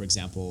to, for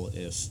example,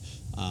 if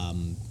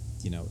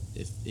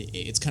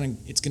it's going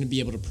to be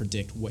able to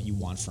predict what you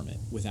want from it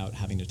without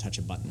having to touch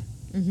a button,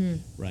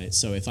 right?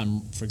 So if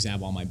I'm, for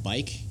example, on my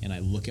bike and I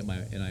look at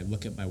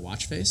my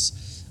watch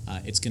face,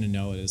 it's going to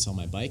know it's on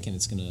my bike, and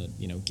it's going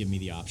to give me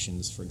the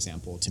options, for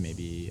example, to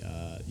maybe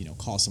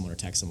call someone or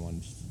text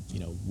someone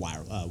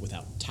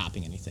without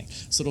tapping anything.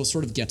 So it'll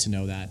sort of get to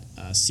know that.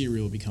 Siri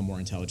will become more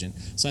intelligent.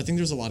 So I think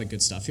there's a lot of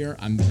good stuff here.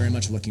 I'm very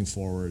much looking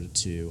forward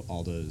to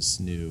all those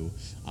new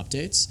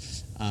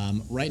updates.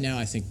 Right now,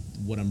 I think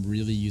what I'm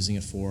really using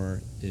it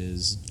for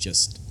is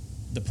just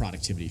the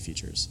productivity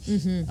features.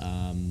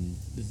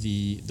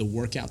 The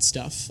workout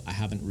stuff, I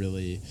haven't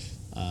really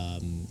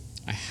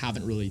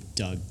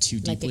dug too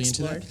deeply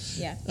into that.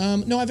 Yeah.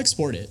 No, I've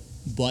explored it,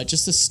 but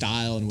just the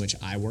style in which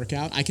I work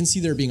out, I can see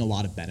there being a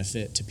lot of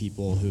benefit to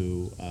people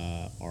who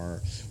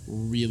are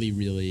really,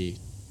 really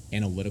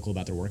analytical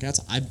about their workouts.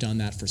 I've done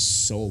that for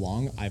so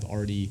long. I've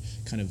already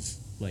kind of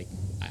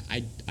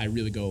I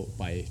really go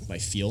by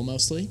feel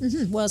mostly.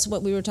 Well, it's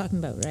what we were talking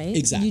about, right?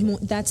 Exactly.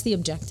 That's the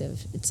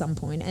objective at some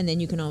point, and then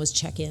you can always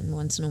check in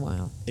once in a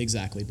while.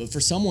 Exactly. But for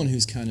someone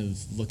who's kind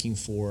of looking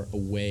for a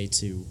way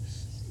to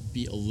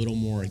be a little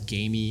more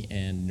gamey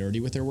and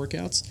nerdy with their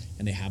workouts,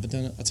 and they haven't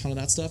done a ton of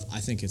that stuff, I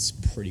think it's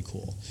pretty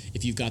cool.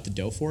 If you've got the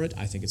dough for it,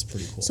 I think it's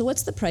pretty cool. So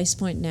what's the price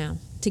point now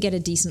to get a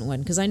decent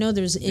one? Because I know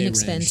there's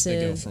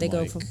inexpensive. They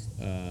go from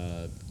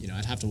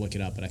I'd have to look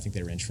it up, but I think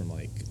they range from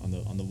like on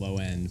the low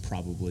end,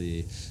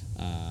 probably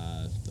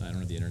I don't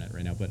have the internet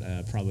right now, but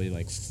probably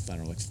like I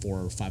don't know, like $400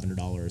 or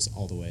 $500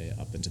 all the way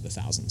up into the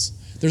thousands.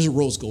 There's a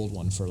rose gold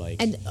one for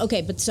like. And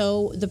okay, but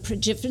so the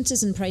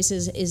differences in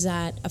prices, is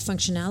that a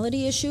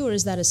functionality issue or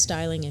is that a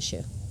styling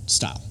issue?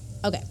 Style.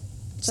 Okay,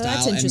 so Style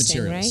that's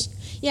interesting, and right? materials.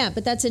 Yeah,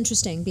 but that's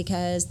interesting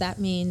because that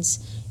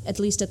means, at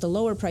least at the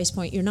lower price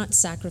point, you're not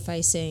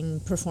sacrificing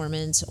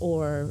performance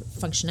or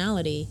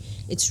functionality.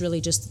 It's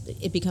really just,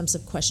 it becomes a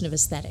question of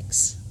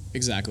aesthetics.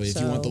 Exactly. If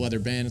you want the So- leather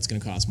band, it's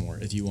going to cost more.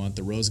 If you want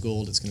the rose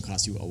gold, it's going to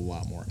cost you a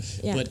lot more.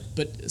 Yeah.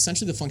 But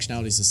essentially the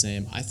functionality is the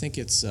same. I think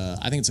it's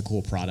a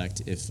cool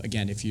product.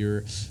 If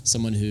you're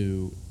someone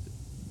who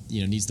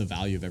needs the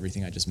value of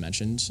everything I just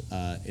mentioned,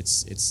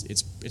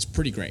 it's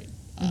pretty great.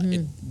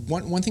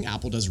 One thing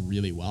Apple does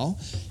really well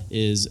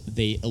is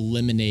they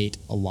eliminate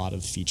a lot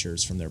of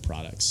features from their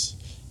products,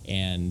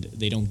 and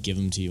they don't give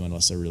them to you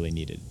unless they're really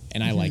needed.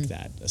 And I like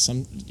that.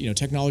 Some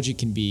technology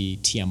can be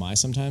TMI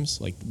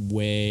sometimes, like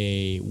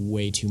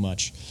way too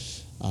much,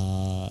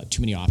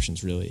 too many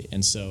options really.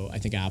 And so I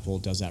think Apple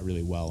does that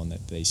really well in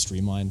that they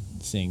streamline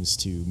things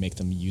to make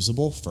them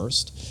usable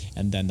first,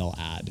 and then they'll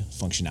add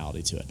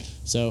functionality to it.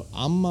 So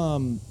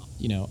I'm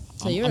you're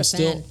I'm a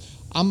still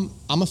fan.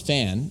 I'm a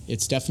fan.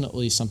 It's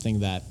definitely something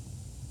that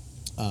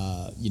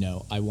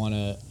I want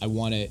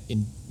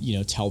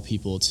to tell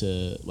people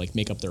to like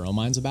make up their own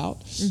minds about,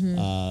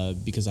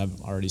 because I'm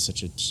already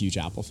such a huge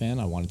Apple fan.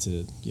 I wanted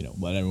to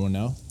let everyone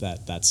know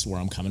that that's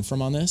where I'm coming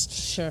from on this.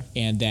 Sure.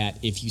 And that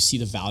if you see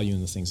the value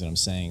in the things that I'm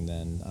saying,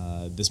 then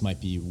this might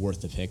be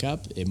worth the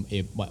pickup.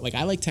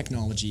 I like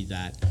technology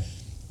that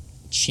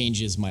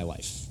changes my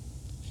life.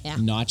 Yeah.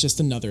 Not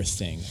just another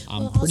thing.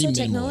 I'm Well, pretty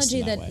also minimalist technology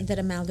in that way. that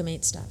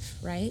amalgamates stuff,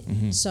 right?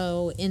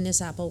 So in this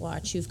Apple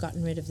Watch, you've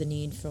gotten rid of the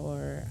need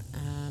for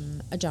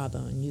a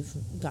jawbone. You've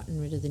gotten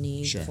rid of the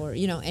need Sure. for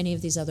any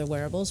of these other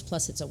wearables.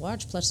 Plus, it's a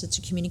watch. Plus, it's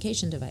a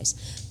communication device.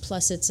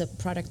 Plus, it's a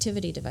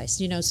productivity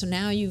device. So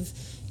now you've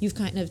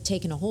kind of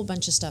taken a whole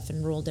bunch of stuff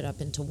and rolled it up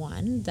into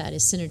one that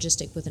is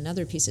synergistic with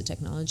another piece of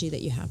technology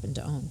that you happen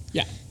to own.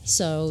 Yeah.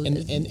 So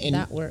And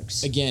that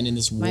works. Again, in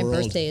this My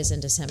world, birthday is in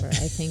December.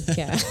 I think.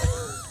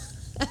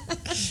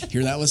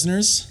 hear that,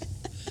 listeners?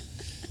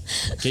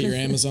 Get your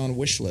Amazon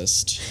wish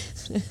list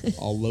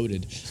all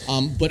loaded.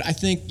 But I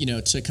think,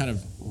 to kind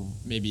of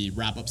maybe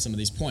wrap up some of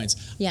these points,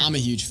 Yeah. I'm a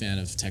huge fan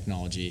of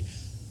technology,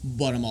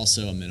 but I'm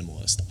also a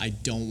minimalist. I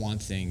don't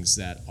want things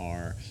that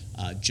are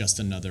just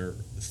another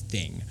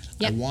thing.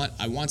 Yeah.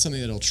 I want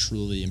something that'll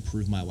truly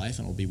improve my life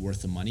and it'll be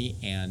worth the money,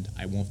 and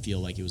I won't feel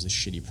like it was a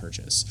shitty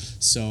purchase.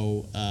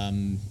 So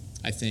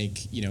I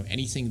think,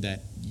 anything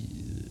that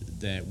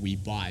we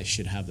buy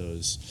should have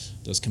those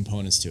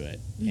components to it.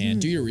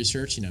 And do your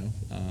research,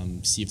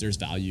 see if there's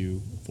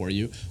value for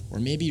you. Or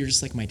maybe you're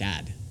just like my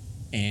dad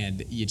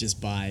and you just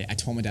buy. I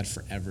told my dad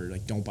forever,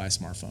 like, don't buy a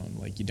smartphone.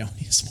 Like, you don't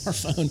need a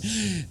smartphone.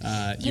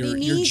 Your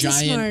he needs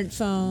giant a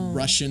smartphone.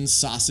 Russian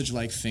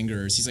sausage-like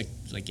fingers. He's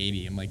like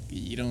 80. I'm like,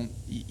 you don't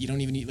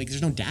even need, like,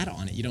 there's no data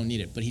on it. You don't need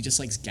it. But he just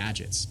likes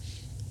gadgets,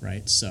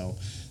 right? So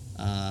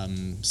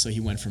he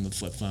went from the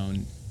flip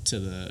phone to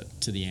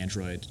the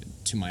Android,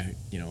 to my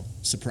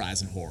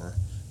surprise and horror,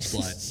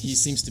 but he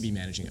seems to be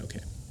managing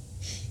okay.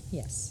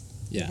 Yes.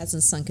 Yeah. He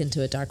hasn't sunk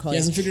into a dark hole. He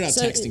hasn't figured out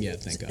So- texting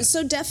yet, thank God.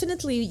 So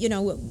definitely,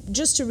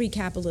 just to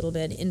recap a little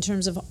bit in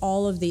terms of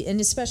all of and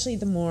especially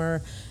the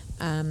more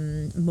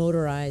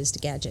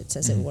motorized gadgets,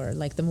 as it were,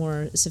 like the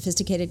more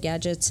sophisticated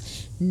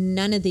gadgets,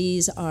 none of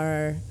these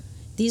are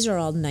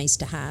all nice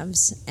to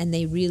haves, and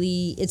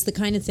it's the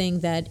kind of thing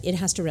that it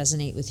has to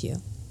resonate with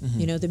you.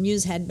 The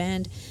Muse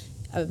headband,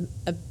 a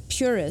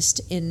purist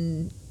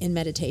in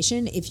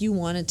meditation, if you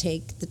want to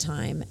take the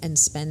time and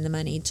spend the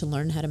money to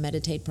learn how to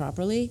meditate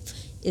properly,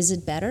 is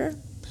it better?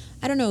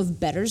 I don't know if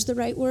better's the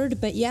right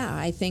word, but yeah,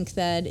 I think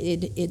that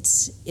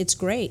it's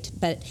great.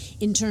 But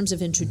in terms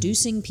of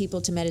introducing people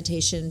to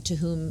meditation, to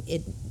whom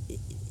it's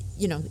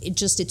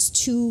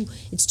too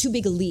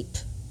big a leap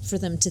for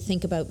them to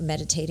think about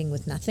meditating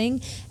with nothing,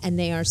 and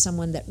they are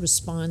someone that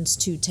responds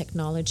to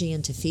technology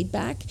and to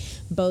feedback,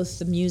 both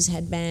the Muse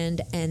headband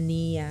and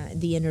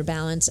the Inner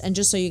Balance. And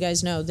just so you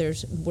guys know,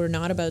 we're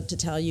not about to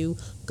tell you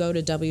go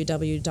to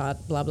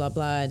www.blah blah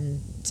blah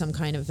and some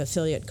kind of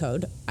affiliate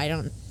code. I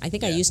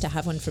think I used to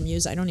have one from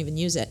Muse. I don't even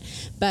use it,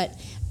 but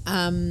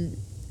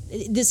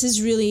this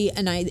is really,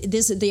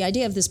 the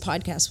idea of this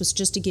podcast was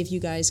just to give you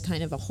guys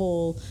kind of a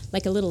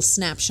little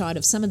snapshot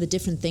of some of the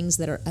different things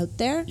that are out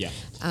there,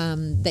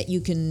 that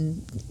you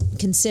can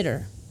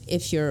consider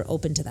if you're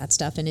open to that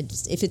stuff, and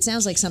if it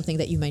sounds like something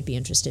that you might be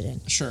interested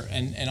in. Sure,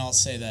 and I'll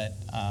say that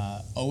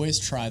always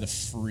try the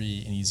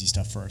free and easy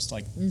stuff first.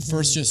 Like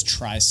first, just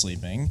try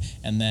sleeping,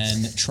 and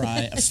then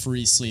try a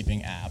free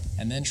sleeping app,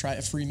 and then try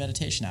a free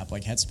meditation app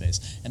like Headspace,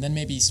 and then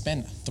maybe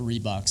spend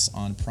 $3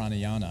 on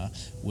Pranayama,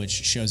 which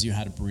shows you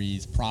how to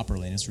breathe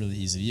properly, and it's really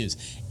easy to use.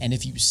 And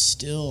if you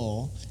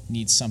still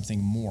need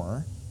something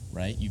more,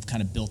 right? You've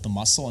kind of built the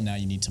muscle, and now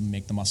you need to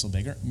make the muscle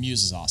bigger.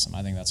 Muse is awesome.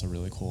 I think that's a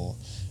really cool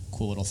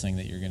little thing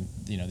that you're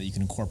that you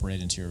can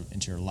incorporate into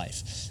your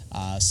life.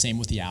 Same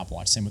with the Apple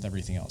Watch. Same with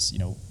everything else.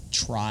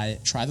 Try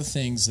the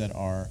things that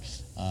are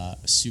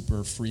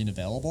super free and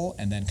available,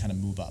 and then kind of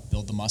move up,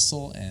 build the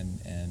muscle,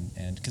 and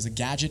because a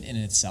gadget in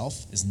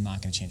itself is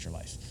not going to change your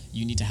life.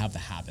 You need to have the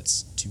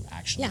habits to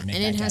actually make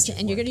and that it has to,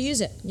 gadget and you're work. going to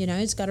use it.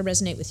 It's got to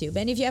resonate with you.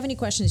 But if you have any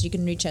questions, you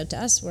can reach out to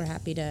us. We're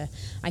happy to.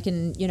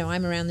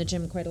 I'm around the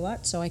gym quite a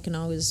lot, so I can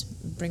always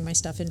bring my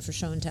stuff in for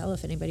show and tell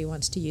if anybody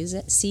wants to use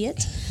it, see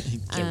it.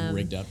 Get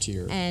rigged up to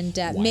your And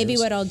wires. maybe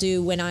what I'll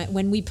do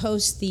when we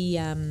post the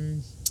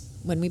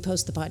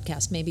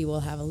podcast, maybe we'll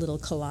have a little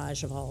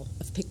collage of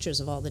pictures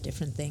of all the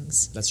different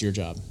things. That's your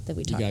job. That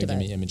we you talked gotta about.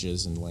 give me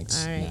images and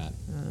links. All right. Matt.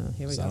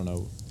 Here we So go. I don't know.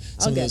 All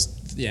Some of good. those,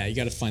 you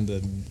got to find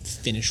the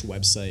Finnish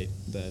website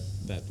that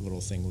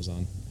little thing was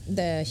on.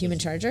 The human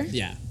charger?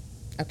 Yeah,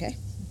 Okay.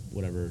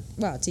 whatever.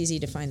 Well, it's easy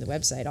to find the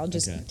website. I'll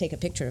just Okay. take a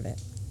picture of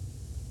it.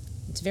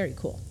 It's very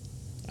cool.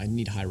 I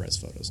need high-res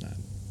photos now.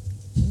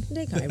 You can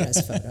take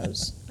high-res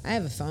photos. I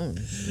have a phone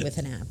with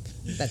an app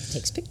that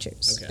takes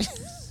pictures. Okay.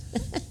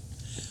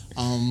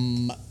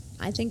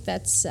 I think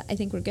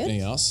we're good.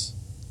 Anything else?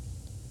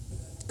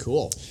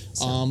 Cool.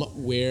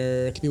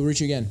 Where can people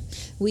reach you again?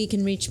 We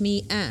can reach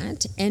me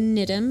at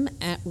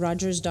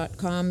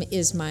nnidham@rogers.com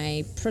is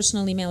my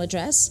personal email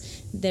address.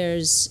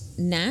 There's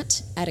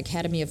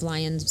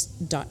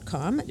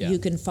nat@academyoflions.com. Yeah. You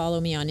can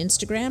follow me on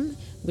Instagram,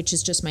 which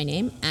is just my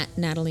name, at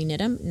Natalie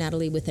Nidham.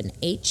 Natalie with an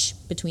H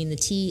between the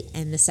T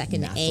and the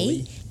second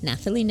Nathalie. A.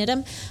 Nathalie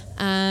Nidham.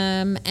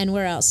 And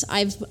where else?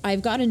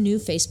 I've got a new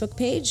Facebook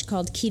page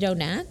called Keto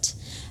Nat.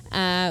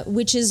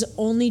 Which is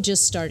only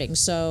just starting.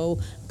 So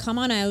come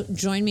on out,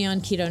 join me on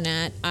Keto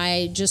Nat.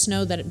 I just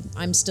know that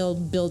I'm still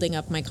building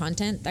up my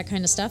content, that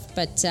kind of stuff.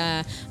 But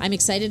I'm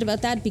excited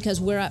about that because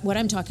what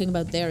I'm talking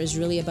about there is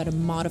really about a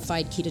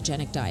modified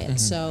ketogenic diet.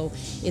 So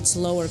it's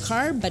lower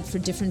carb, but for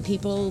different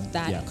people,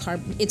 that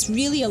carb, it's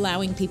really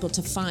allowing people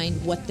to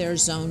find what their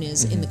zone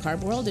is in the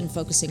carb world and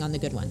focusing on the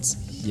good ones.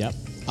 Yep.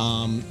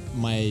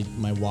 My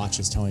watch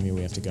is telling me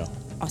we have to go.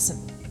 Awesome.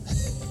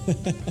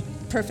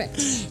 Perfect.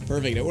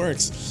 Perfect. It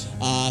works.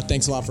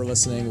 Thanks a lot for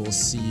listening. We'll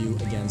see you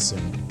again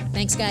soon.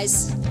 Thanks,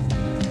 guys.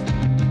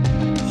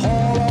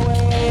 All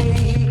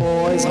away,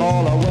 boys,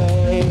 all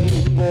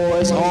away,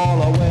 boys,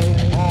 all away.